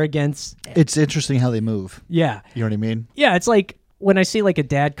an arrogance. It's interesting how they move. Yeah. You know what I mean? Yeah. It's like when I see like a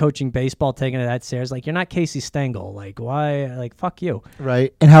dad coaching baseball taking it that serious, like you're not Casey Stengel. Like why? Like fuck you.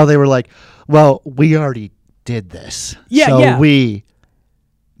 Right. And how they were like, well, we already did this. Yeah. So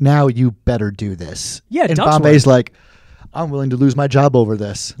now you better do this. Yeah, and Bombay's like, I'm willing to lose my job over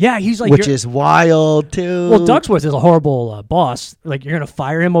this. Yeah, he's like, which is wild too. Well, Ducksworth is a horrible boss. Like, you're gonna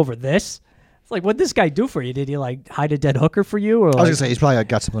fire him over this? It's like, what'd this guy do for you? Did he like hide a dead hooker for you? Or I was gonna say he's probably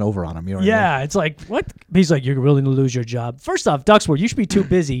got something over on him. You know what I mean? It's like what? He's like, you're willing to lose your job. First off, Ducksworth, you should be too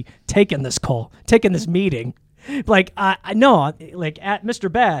busy taking this call, taking this meeting. Like, I know, like at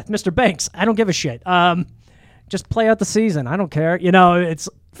Mr. Banks, I don't give a shit. Just play out the season. I don't care. You know, it's.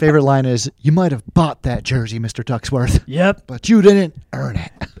 Favorite line is, you might have bought that jersey, Mr. Ducksworth. Yep. But you didn't earn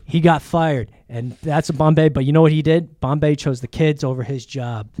it. He got fired, and that's a Bombay. But you know what he did? Bombay chose the kids over his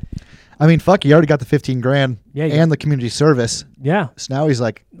job. I mean, fuck, he already got the $15,000 and the community service. Yeah. So now he's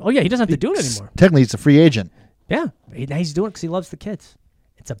like... Oh, yeah, he doesn't have to do it anymore. Technically, he's a free agent. Yeah. Now he's doing it because he loves the kids.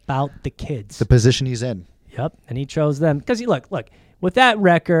 It's about the kids. The position he's in. Yep, and he chose them because look, with that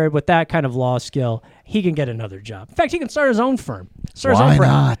record, with that kind of law skill, he can get another job. In fact, he can start his own firm. Why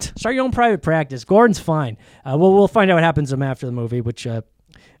not? Start your own private practice. Gordon's fine. We'll find out what happens to him after the movie, which a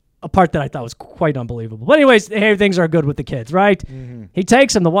part that I thought was quite unbelievable. But anyways, hey, things are good with the kids, right? Mm-hmm. He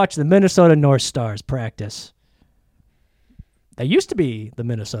takes them to watch the Minnesota North Stars practice. They used to be the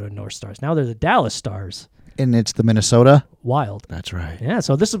Minnesota North Stars. Now they're the Dallas Stars. And it's the Minnesota Wild. That's right. Yeah,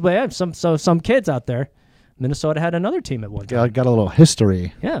 so this is some kids out there. Minnesota had another team at one time. Yeah, got a little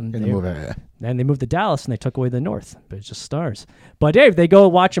history in the movie. And they moved to Dallas, and they took away the North. But it's just Stars. But, Dave, they go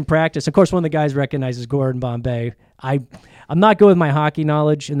watch them practice. Of course, one of the guys recognizes Gordon Bombay. I'm not good with my hockey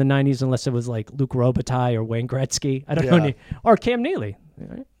knowledge in the 90s unless it was like Luc Robitaille or Wayne Gretzky. I don't know any, or Cam Neely.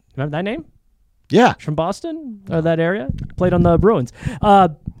 Remember that name? Yeah. From Boston or that area. Played on the Bruins. All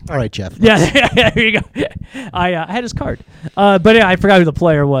right, Jeff. Yeah, there you go. I had his card. But yeah, I forgot who the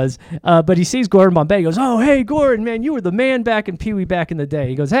player was. But he sees Gordon Bombay. He goes, oh, hey, Gordon, man, you were the man back in Pee Wee back in the day.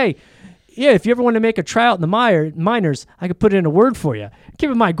 He goes, hey, yeah, if you ever want to make a tryout in the minors, I could put in a word for you.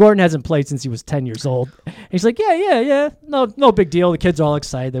 Keep in mind, Gordon hasn't played since he was 10 years old. And he's like, yeah. No big deal. The kids are all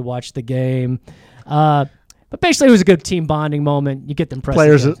excited. They watch the game. But basically, it was a good team bonding moment. You get them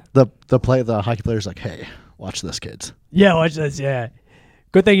players. The hockey players like, hey, watch this, kids. Yeah, watch this. Yeah.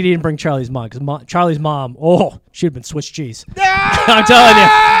 Good thing you didn't bring Charlie's mom, because Charlie's mom, she'd have been Swiss cheese. I'm telling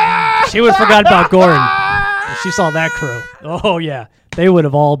you, she would have forgot about Gordon. If she saw that crew. Oh yeah, they would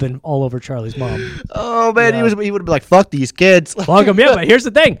have all been all over Charlie's mom. Oh man, he would have been like, fuck these kids. Fuck them, yeah. But here's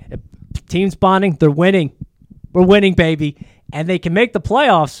the thing: teams bonding, they're winning. We're winning, baby, and they can make the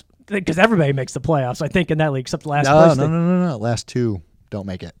playoffs. Because everybody makes the playoffs, I think, in that league, except the last place. No. Last two don't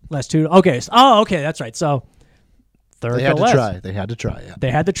make it. Last two. Okay. Okay, that's right. So, third They had to try. They had to try, yeah.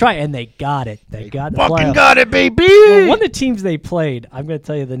 They had to try, and they got it. They got the fucking playoffs. got it, baby! Well, one of the teams they played, I'm going to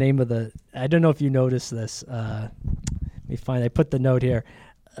tell you the name of the... I don't know if you noticed this. Let me find... I put the note here.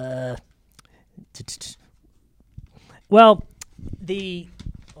 Well, the...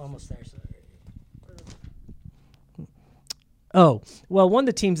 Almost there, sorry. Oh, well, one of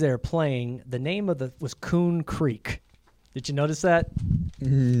the teams they were playing, the name of was Coon Creek. Did you notice that?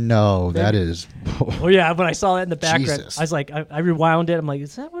 No, that is... Oh, yeah, when I saw that in the background, Jesus. I was like, I rewound it. I'm like,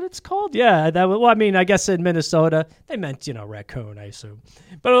 is that what it's called? Yeah, I mean, I guess in Minnesota, they meant, raccoon, I assume.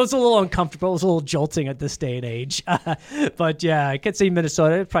 But it was a little uncomfortable. It was a little jolting at this day and age. But, yeah, I could see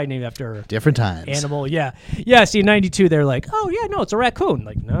Minnesota. It's probably named after... Different times. Animal, yeah. Yeah, see, in 92, they're like, oh, yeah, no, it's a raccoon.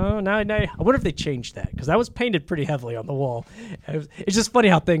 Like, no. I wonder if they changed that, because that was painted pretty heavily on the wall. It's just funny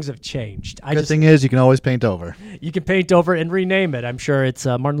how things have changed. Good thing is you can always paint over. You can paint over and rename it. I'm sure it's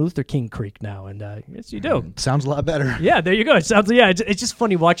Martin Luther King Creek now, and yes, you do. Sounds a lot better. Yeah, there you go. It sounds it's just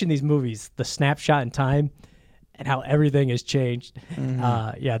funny watching these movies, the snapshot in time, and how everything has changed.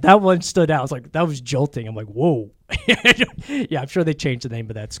 Mm-hmm. Yeah, that one stood out. I was like, that was jolting. I'm like, whoa. Yeah, I'm sure they changed the name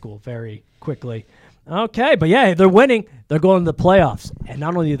of that school very quickly. Okay, but yeah, they're winning. They're going to the playoffs, and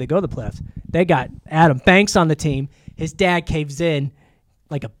not only do they go to the playoffs, they got Adam Banks on the team. His dad caves in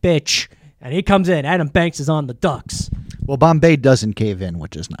like a bitch, and he comes in. Adam Banks is on the Ducks. Well, Bombay doesn't cave in,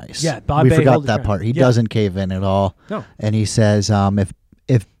 which is nice. Yeah, Bombay. We forgot that part. He doesn't cave in at all. No. And he says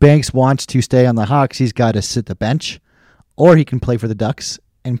if Banks wants to stay on the Hawks, he's got to sit the bench, or he can play for the Ducks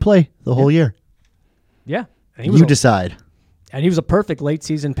and play the whole year. Yeah. And you decide. And he was a perfect late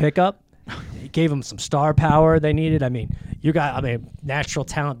season pickup. He gave them some star power they needed. I mean, natural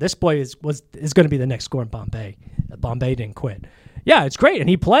talent. This boy is going to be the next scorer in Bombay. Bombay didn't quit. Yeah, it's great, and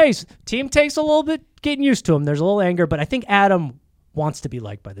he plays. Team takes a little bit getting used to him. There's a little anger, but I think Adam wants to be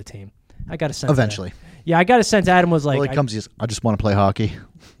liked by the team. I got a sense. Eventually. That. Yeah, I got a sense Adam was like... Well, he comes, I just want to play hockey.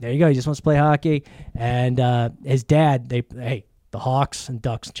 There you go. He just wants to play hockey. And his dad, the Hawks and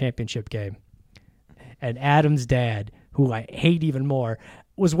Ducks championship game. And Adam's dad, who I hate even more,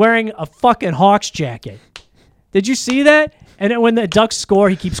 was wearing a fucking Hawks jacket. Did you see that? And then when the Ducks score,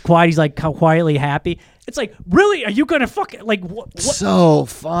 he keeps quiet. He's like quietly happy. It's like, really? Are you going to fucking, like, what? So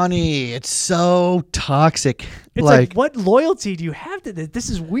funny. It's so toxic. It's like, what loyalty do you have to this? This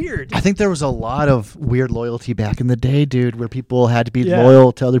is weird. I think there was a lot of weird loyalty back in the day, dude, where people had to be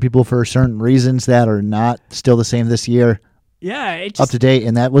loyal to other people for certain reasons that are not still the same this year. Yeah. Up to date,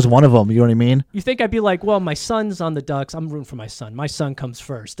 and that was one of them. You know what I mean? You think I'd be like, well, my son's on the Ducks. I'm rooting for my son. My son comes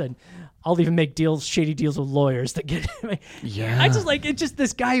first, and I'll even make shady deals with lawyers that get. Yeah. I just like it's just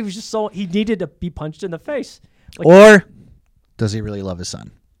this guy who was just he needed to be punched in the face. Like, or does he really love his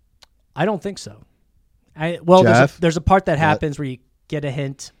son? I don't think so. There's a part that happens where you get a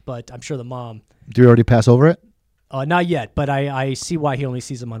hint, but I'm sure the mom. Do you already pass over it? Not yet, but I see why he only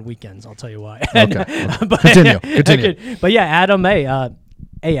sees them on weekends. I'll tell you why. Okay. Continue. But yeah, Adam,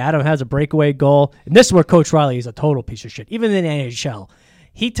 Hey, Adam has a breakaway goal. And this is where Coach Riley is a total piece of shit. Even in the NHL,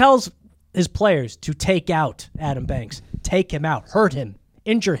 he tells his players to take out Adam Banks. Take him out. Hurt him.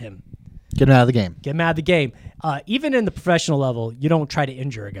 Injure him. Get him out of the game. Get him out of the game. Even in the professional level, you don't try to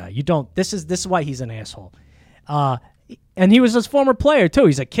injure a guy. You don't. This is why he's an asshole. And he was his former player, too.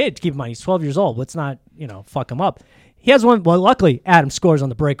 He's a kid. Keep in mind, he's 12 years old. Let's not, fuck him up. He has one. Well, luckily, Adam scores on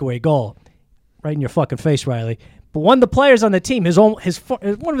the breakaway goal. Right in your fucking face, Riley. But one of the players on the team, one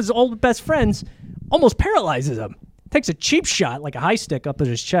of his old best friends, almost paralyzes him. Takes a cheap shot, like a high stick, up at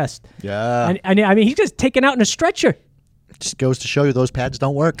his chest. Yeah. And I mean, he's just taken out in a stretcher. Just goes to show you those pads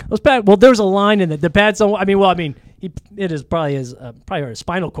don't work. Those pads. Well, there's a line in the pads don't. It is probably a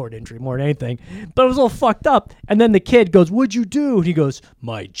spinal cord injury more than anything. But it was all fucked up. And then the kid goes, "What'd you do?" And he goes,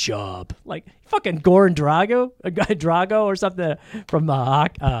 "My job." Like fucking Goran Drago or something from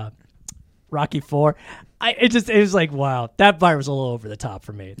Rocky IV. It was like, wow, that bar was a little over the top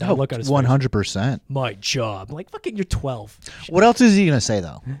for me. No, look at his 100%. My job. I'm like, fucking, you're 12. What else is he gonna say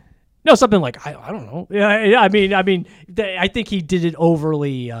though? No, something like I don't know. Yeah, I mean, I think he did it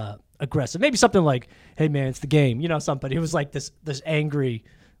overly aggressive. Maybe something like, "Hey man, it's the game." Something. It was like this angry,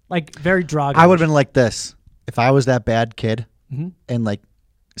 like very Drago. I would have been like this if I was that bad kid, and like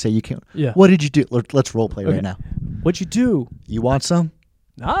say you can't. Yeah. What did you do? Let's role play right now. What'd you do? You want some?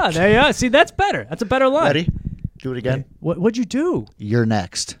 There you are. See, that's better. That's a better line. Ready? Do it again. What'd you do? You're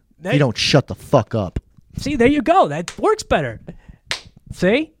next. You don't shut the fuck up. See, there you go. That works better.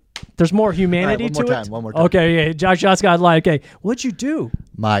 See? There's more humanity to it. One more time. Okay, yeah. Josh got a line. Okay, what'd you do?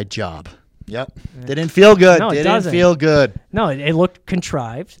 My job. Yep. Didn't feel good. No, it Didn't doesn't. feel good. No, it looked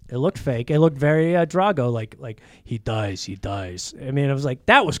contrived. It looked fake. It looked very Drago, like he dies. I mean, it was like,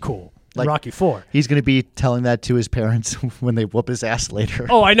 that was cool. Like Rocky IV. He's going to be telling that to his parents when they whoop his ass later.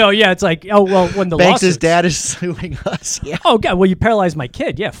 Oh, I know. Yeah, it's like, when the Banks' lawsuits. dad is suing us. Yeah. Oh, God. Well, you paralyzed my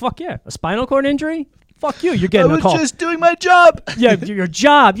kid. Yeah, fuck yeah. A spinal cord injury? Fuck you. You're getting a call. I was just doing my job. Yeah, your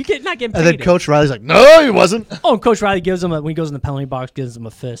job. You're not getting paid. And then Coach Riley's like, "No, he wasn't." Oh, and Coach Riley gives him when he goes in the penalty box, gives him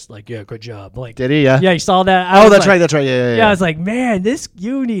a fist. Like, "Yeah, good job." Like, did he? Yeah. Yeah, you saw that. That's right. That's right. Yeah. Yeah, I was like, man,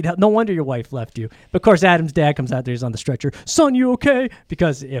 you need help. No wonder your wife left you. But of course, Adam's dad comes out there. He's on the stretcher. "Son, you okay?"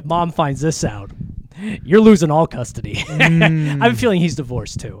 Because if mom finds this out, you're losing all custody. I have a feeling he's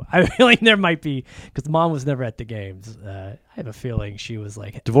divorced too. I have a feeling there might be, because the mom was never at the games. I have a feeling she was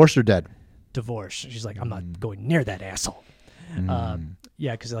like divorced or dead. Divorce. She's like, "I'm not going near that asshole."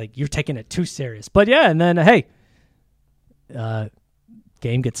 Yeah, because like you're taking it too serious. But yeah, and then hey,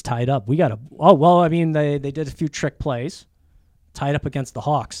 game gets tied up. We got they did a few trick plays, tied up against the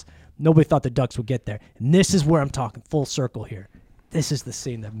Hawks. Nobody thought the Ducks would get there, and this is where I'm talking full circle here. This is the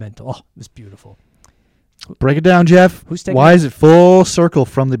scene that meant. Oh, it was beautiful. Break it down, Jeff. Why is it full circle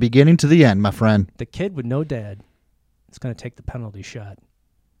from the beginning to the end, my friend? The kid with no dad is going to take the penalty shot.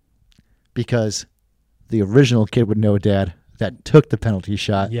 Because the original kid with no dad that took the penalty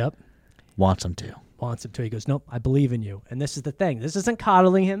shot wants him to. He goes, "Nope, I believe in you." And this is the thing. This isn't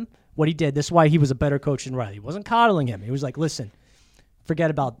coddling him, what he did. This is why he was a better coach than Riley. He wasn't coddling him. He was like, "Listen,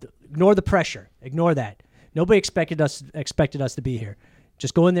 ignore the pressure. Ignore that. Nobody expected us to be here.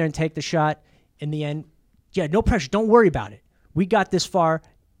 Just go in there and take the shot. In the end, no pressure. Don't worry about it. We got this far.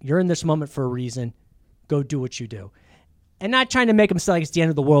 You're in this moment for a reason. Go do what you do." And not trying to make them sound like it's the end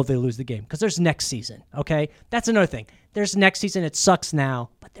of the world if they lose the game. Because there's next season, okay? That's another thing. There's next season. It sucks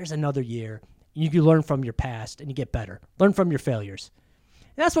now, but there's another year. You can learn from your past, and you get better. Learn from your failures.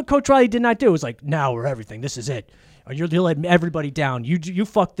 And that's what Coach Riley did not do. It was like, now or everything. This is it. Or you're letting everybody down. You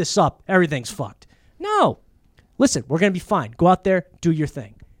fucked this up. Everything's fucked. No. Listen, we're going to be fine. Go out there. Do your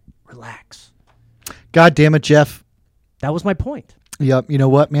thing. Relax. God damn it, Jeff. That was my point. Yep. You know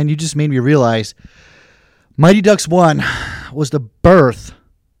what, man? You just made me realize Mighty Ducks 1 was the birth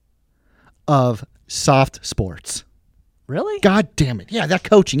of soft sports. Really? God damn it. Yeah, that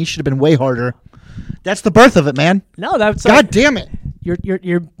coaching, he should have been way harder. That's the birth of it, man. No, that's God damn it.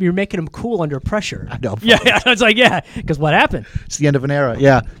 You're making them cool under pressure. I know. Yeah, it's like, yeah, because what happened? It's the end of an era.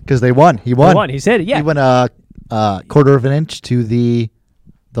 Yeah, because they won. He won. He said it, yeah. He went a quarter of an inch to the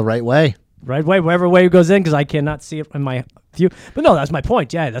right way. Right way, whatever way it goes in, because I cannot see it in my view. But no, that's my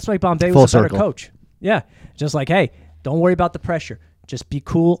point. Yeah, that's why Bombay was a better coach. Yeah, just like, hey, don't worry about the pressure. Just be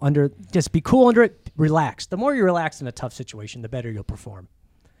cool under it. Relax. The more you relax in a tough situation, the better you'll perform.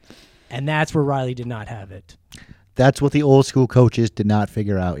 And that's where Riley did not have it. That's what the old school coaches did not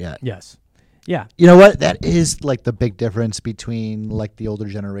figure out yet. Yes. Yeah. You know what? That is like the big difference between like the older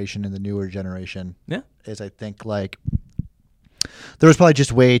generation and the newer generation. Yeah. Is I think like there was probably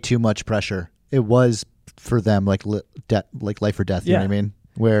just way too much pressure. It was for them like life or death. You know what I mean?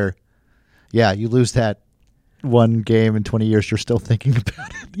 Where, yeah, you lose that one game in 20 years, you're still thinking about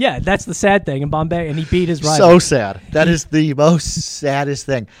it. Yeah, that's the sad thing in Bombay, and he beat his rival. So sad. That is the most saddest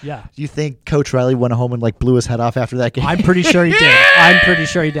thing. Yeah. Do you think Coach Riley went home and like blew his head off after that game? I'm pretty sure he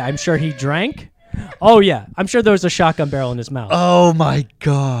did. I'm sure he drank. Oh, yeah. I'm sure there was a shotgun barrel in his mouth. Oh, my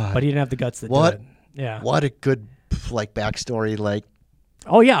God. But he didn't have the guts to do it. Yeah. What a good like backstory. Like,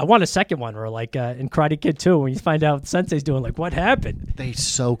 oh, yeah. I want a second one, or like in Karate Kid 2, when you find out Sensei's doing, like, what happened? they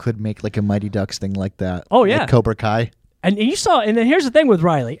so could make like a Mighty Ducks thing like that. Oh, yeah. Like Cobra Kai. And you saw, and then here's the thing with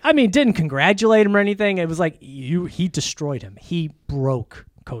Riley. I mean, didn't congratulate him or anything. It was like he destroyed him. He broke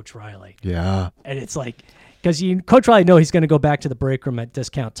Coach Riley. Yeah. And it's like, because Coach Riley knows he's going to go back to the break room at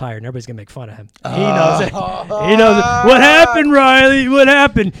Discount Tire, and everybody's going to make fun of him. He knows it. He knows it. What happened, Riley? What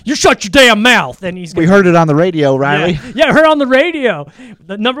happened? You shut your damn mouth. And We heard it on the radio, Riley. Yeah, I heard on the radio.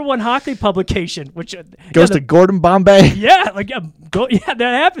 The #1 hockey publication, which Goes to Gordon Bombay. Yeah, that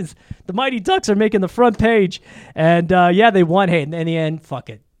happens. The Mighty Ducks are making the front page, and they won. Hey, and in the end, fuck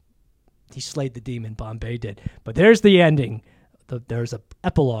it. He slayed the demon. Bombay did. But there's the ending. There's a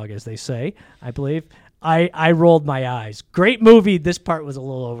epilogue, as they say, I believe. I rolled my eyes. Great movie. This part was a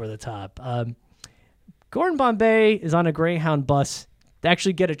little over the top. Gordon Bombay is on a Greyhound bus to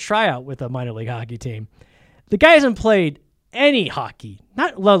actually get a tryout with a minor league hockey team. The guy hasn't played any hockey,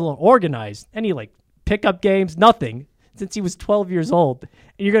 not let alone organized, any like pickup games, nothing, since he was 12 years old. And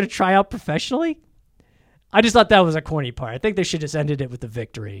you're going to try out professionally? I just thought that was a corny part. I think they should just ended it with the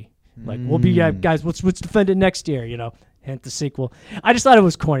victory. Like, we'll be guys, let's defend it next year, hint the sequel. I just thought it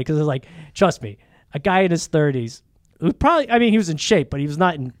was corny because it was like, trust me, a guy in his 30s who he was in shape, but he was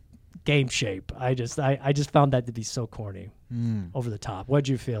not in game shape. I just found that to be so corny, over the top. What'd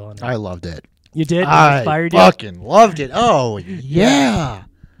you feel on that? I loved it. You did? I fucking loved it. Oh, yeah.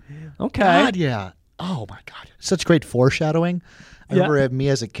 Okay. God, yeah. Oh, my God. Such great foreshadowing. I remember me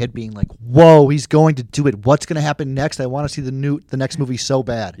as a kid being like, whoa, he's going to do it. What's going to happen next? I want to see the next movie so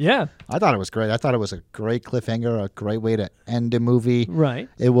bad. Yeah. I thought it was great. I thought it was a great cliffhanger, a great way to end a movie. Right.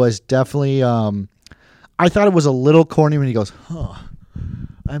 It was definitely, I thought it was a little corny when he goes,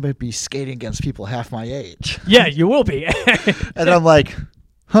 I might be skating against people half my age. Yeah, you will be. And I'm like,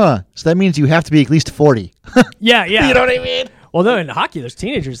 so that means you have to be at least 40. Yeah. You know what I mean? Well, no, in hockey, there's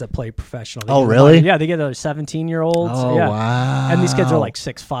teenagers that play professional. Oh, really? Yeah, they get those 17-year-olds. Oh, yeah. wow. And these kids are like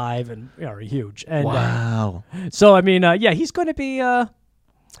 6'5" and are huge. And, wow. So, I mean, he's going to be... I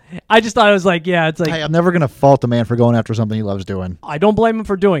just thought it was like, it's like... Hey, I'm never going to fault the man for going after something he loves doing. I don't blame him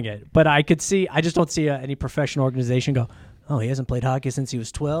for doing it, but I just don't see any professional organization go, oh, he hasn't played hockey since he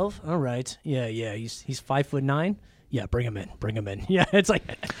was 12? All right. Yeah, he's 5'9"? Yeah, bring him in. Yeah, it's like,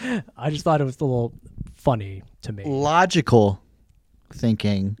 I just thought it was a little funny to me. Logical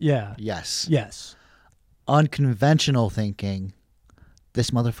thinking. Yeah. Yes. Unconventional thinking.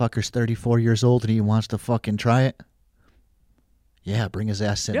 This motherfucker's 34 years old and he wants to fucking try it. Yeah, bring his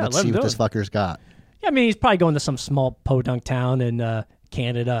ass in. Yeah, Let's see what this fucker's got. Yeah, I mean, he's probably going to some small podunk town in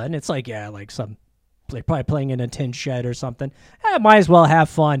Canada, and it's like, they're probably playing in a tin shed or something. Might as well have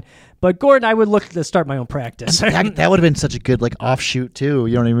fun. But Gordon, I would look to start my own practice. That would have been such a good offshoot too.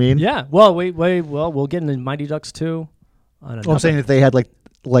 You know what I mean? Yeah. Well, we'll get into Mighty Ducks 2. I'm saying if they had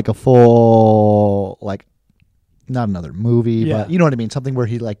like a full not another movie, but you know what I mean, something where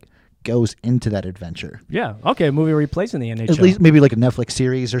he goes into that adventure. Yeah. Okay. A movie replacing the NHL. At least maybe like a Netflix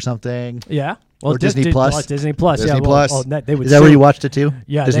series or something. Yeah. Or Disney Plus. Disney Plus. Disney yeah. Plus. They would Is that where you watched it too?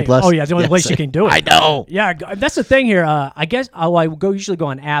 Yeah. Disney Plus. Oh yeah. The only place you can do it. I know. Yeah. That's the thing here. I guess I usually go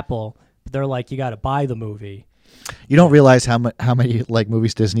on Apple. But they're like, you got to buy the movie. You don't realize how many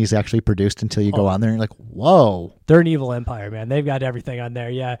movies Disney's actually produced until you go on there and you're like, whoa. They're an evil empire, man. They've got everything on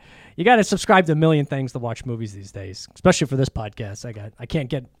there. Yeah. You got to subscribe to a million things to watch movies these days, especially for this podcast. I can't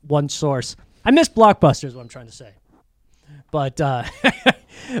get one source. I miss Blockbuster is what I'm trying to say. But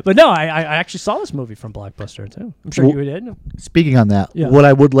but no, I actually saw this movie from Blockbuster too. I'm sure you did. Speaking on that, what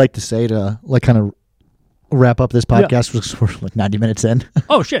I would like to say to kind of wrap up this podcast because we're 90 minutes in.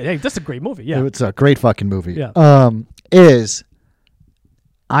 Oh shit! Hey, that's a great movie. Yeah, it's a great fucking movie. Yeah.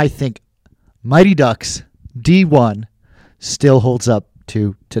 I think Mighty Ducks D1 still holds up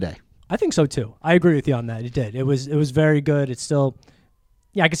to today. I think so too. I agree with you on that. It did. It was very good. It's still,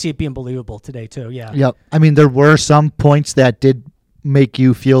 I can see it being believable today too. Yeah. Yep. I mean, there were some points that did make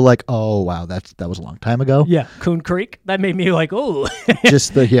you feel like, oh wow, that was a long time ago. Yeah, Coon Creek. That made me like, oh.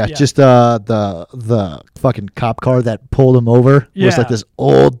 just the fucking cop car that pulled him over was like this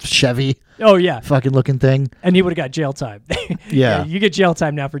old Chevy. Oh yeah, fucking looking thing. And he would have got jail time. Yeah, you get jail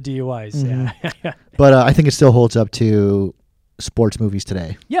time now for DUIs. Mm-hmm. Yeah. But I think it still holds up to sports movies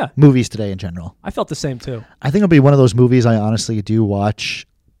today. Yeah, movies today in general. I felt the same too. I think it'll be one of those movies I honestly do watch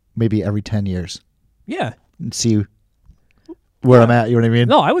maybe every 10 years. Yeah. and see where I'm at. You know what I mean?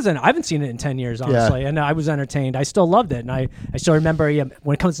 No, I haven't seen it in 10 years, honestly, and I was entertained. I still loved it, and I still remember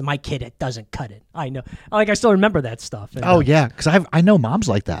when it comes to my kid, it doesn't cut it. I know, I still remember that stuff. And, yeah, because I know moms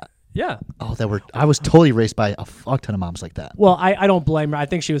like that. Yeah. Oh, I was totally raised by a fuck ton of moms like that. Well, I don't blame her. I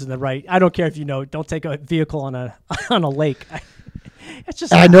think she was in the right. I don't care if don't take a vehicle on a on a lake. It's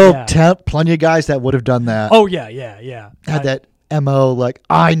just. I know plenty of guys that would have done that. Oh yeah. Had that MO like,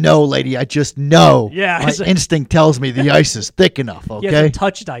 I know, lady, I just know. Yeah. My instinct tells me the ice is thick enough. Okay. He hasn't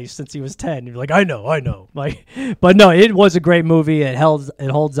touched ice since he was 10. You're like, I know. Like, but no, it was a great movie. It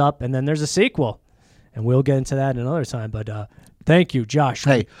holds up, and then there's a sequel, and we'll get into that another time. But thank you, Josh.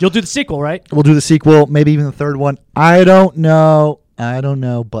 Hey, you'll do the sequel, right? We'll do the sequel, maybe even the third one. I don't know,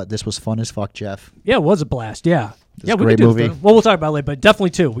 but this was fun as fuck, Jeff. Yeah, it was a blast. Yeah. Yeah, we great can do movie. Well, we'll talk about it later, but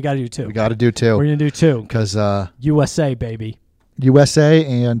definitely two. We got to do two. We got to do two. We're going to do two. Because USA, baby. USA,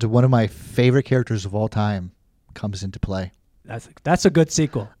 and one of my favorite characters of all time comes into play. That's a good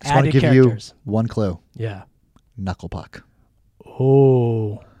sequel. I just want to give you one clue. Yeah. Knuckle puck.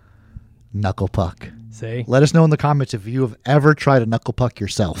 Oh. Knuckle puck. See? Let us know in the comments if you have ever tried a knuckle puck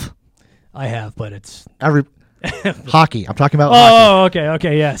yourself. I have, but it's... Hockey. I'm talking about hockey. Oh,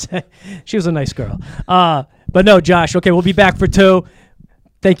 okay, yes. She was a nice girl. But no, Josh, okay, we'll be back for two.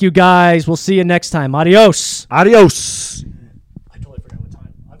 Thank you, guys. We'll see you next time. Adios. Adios.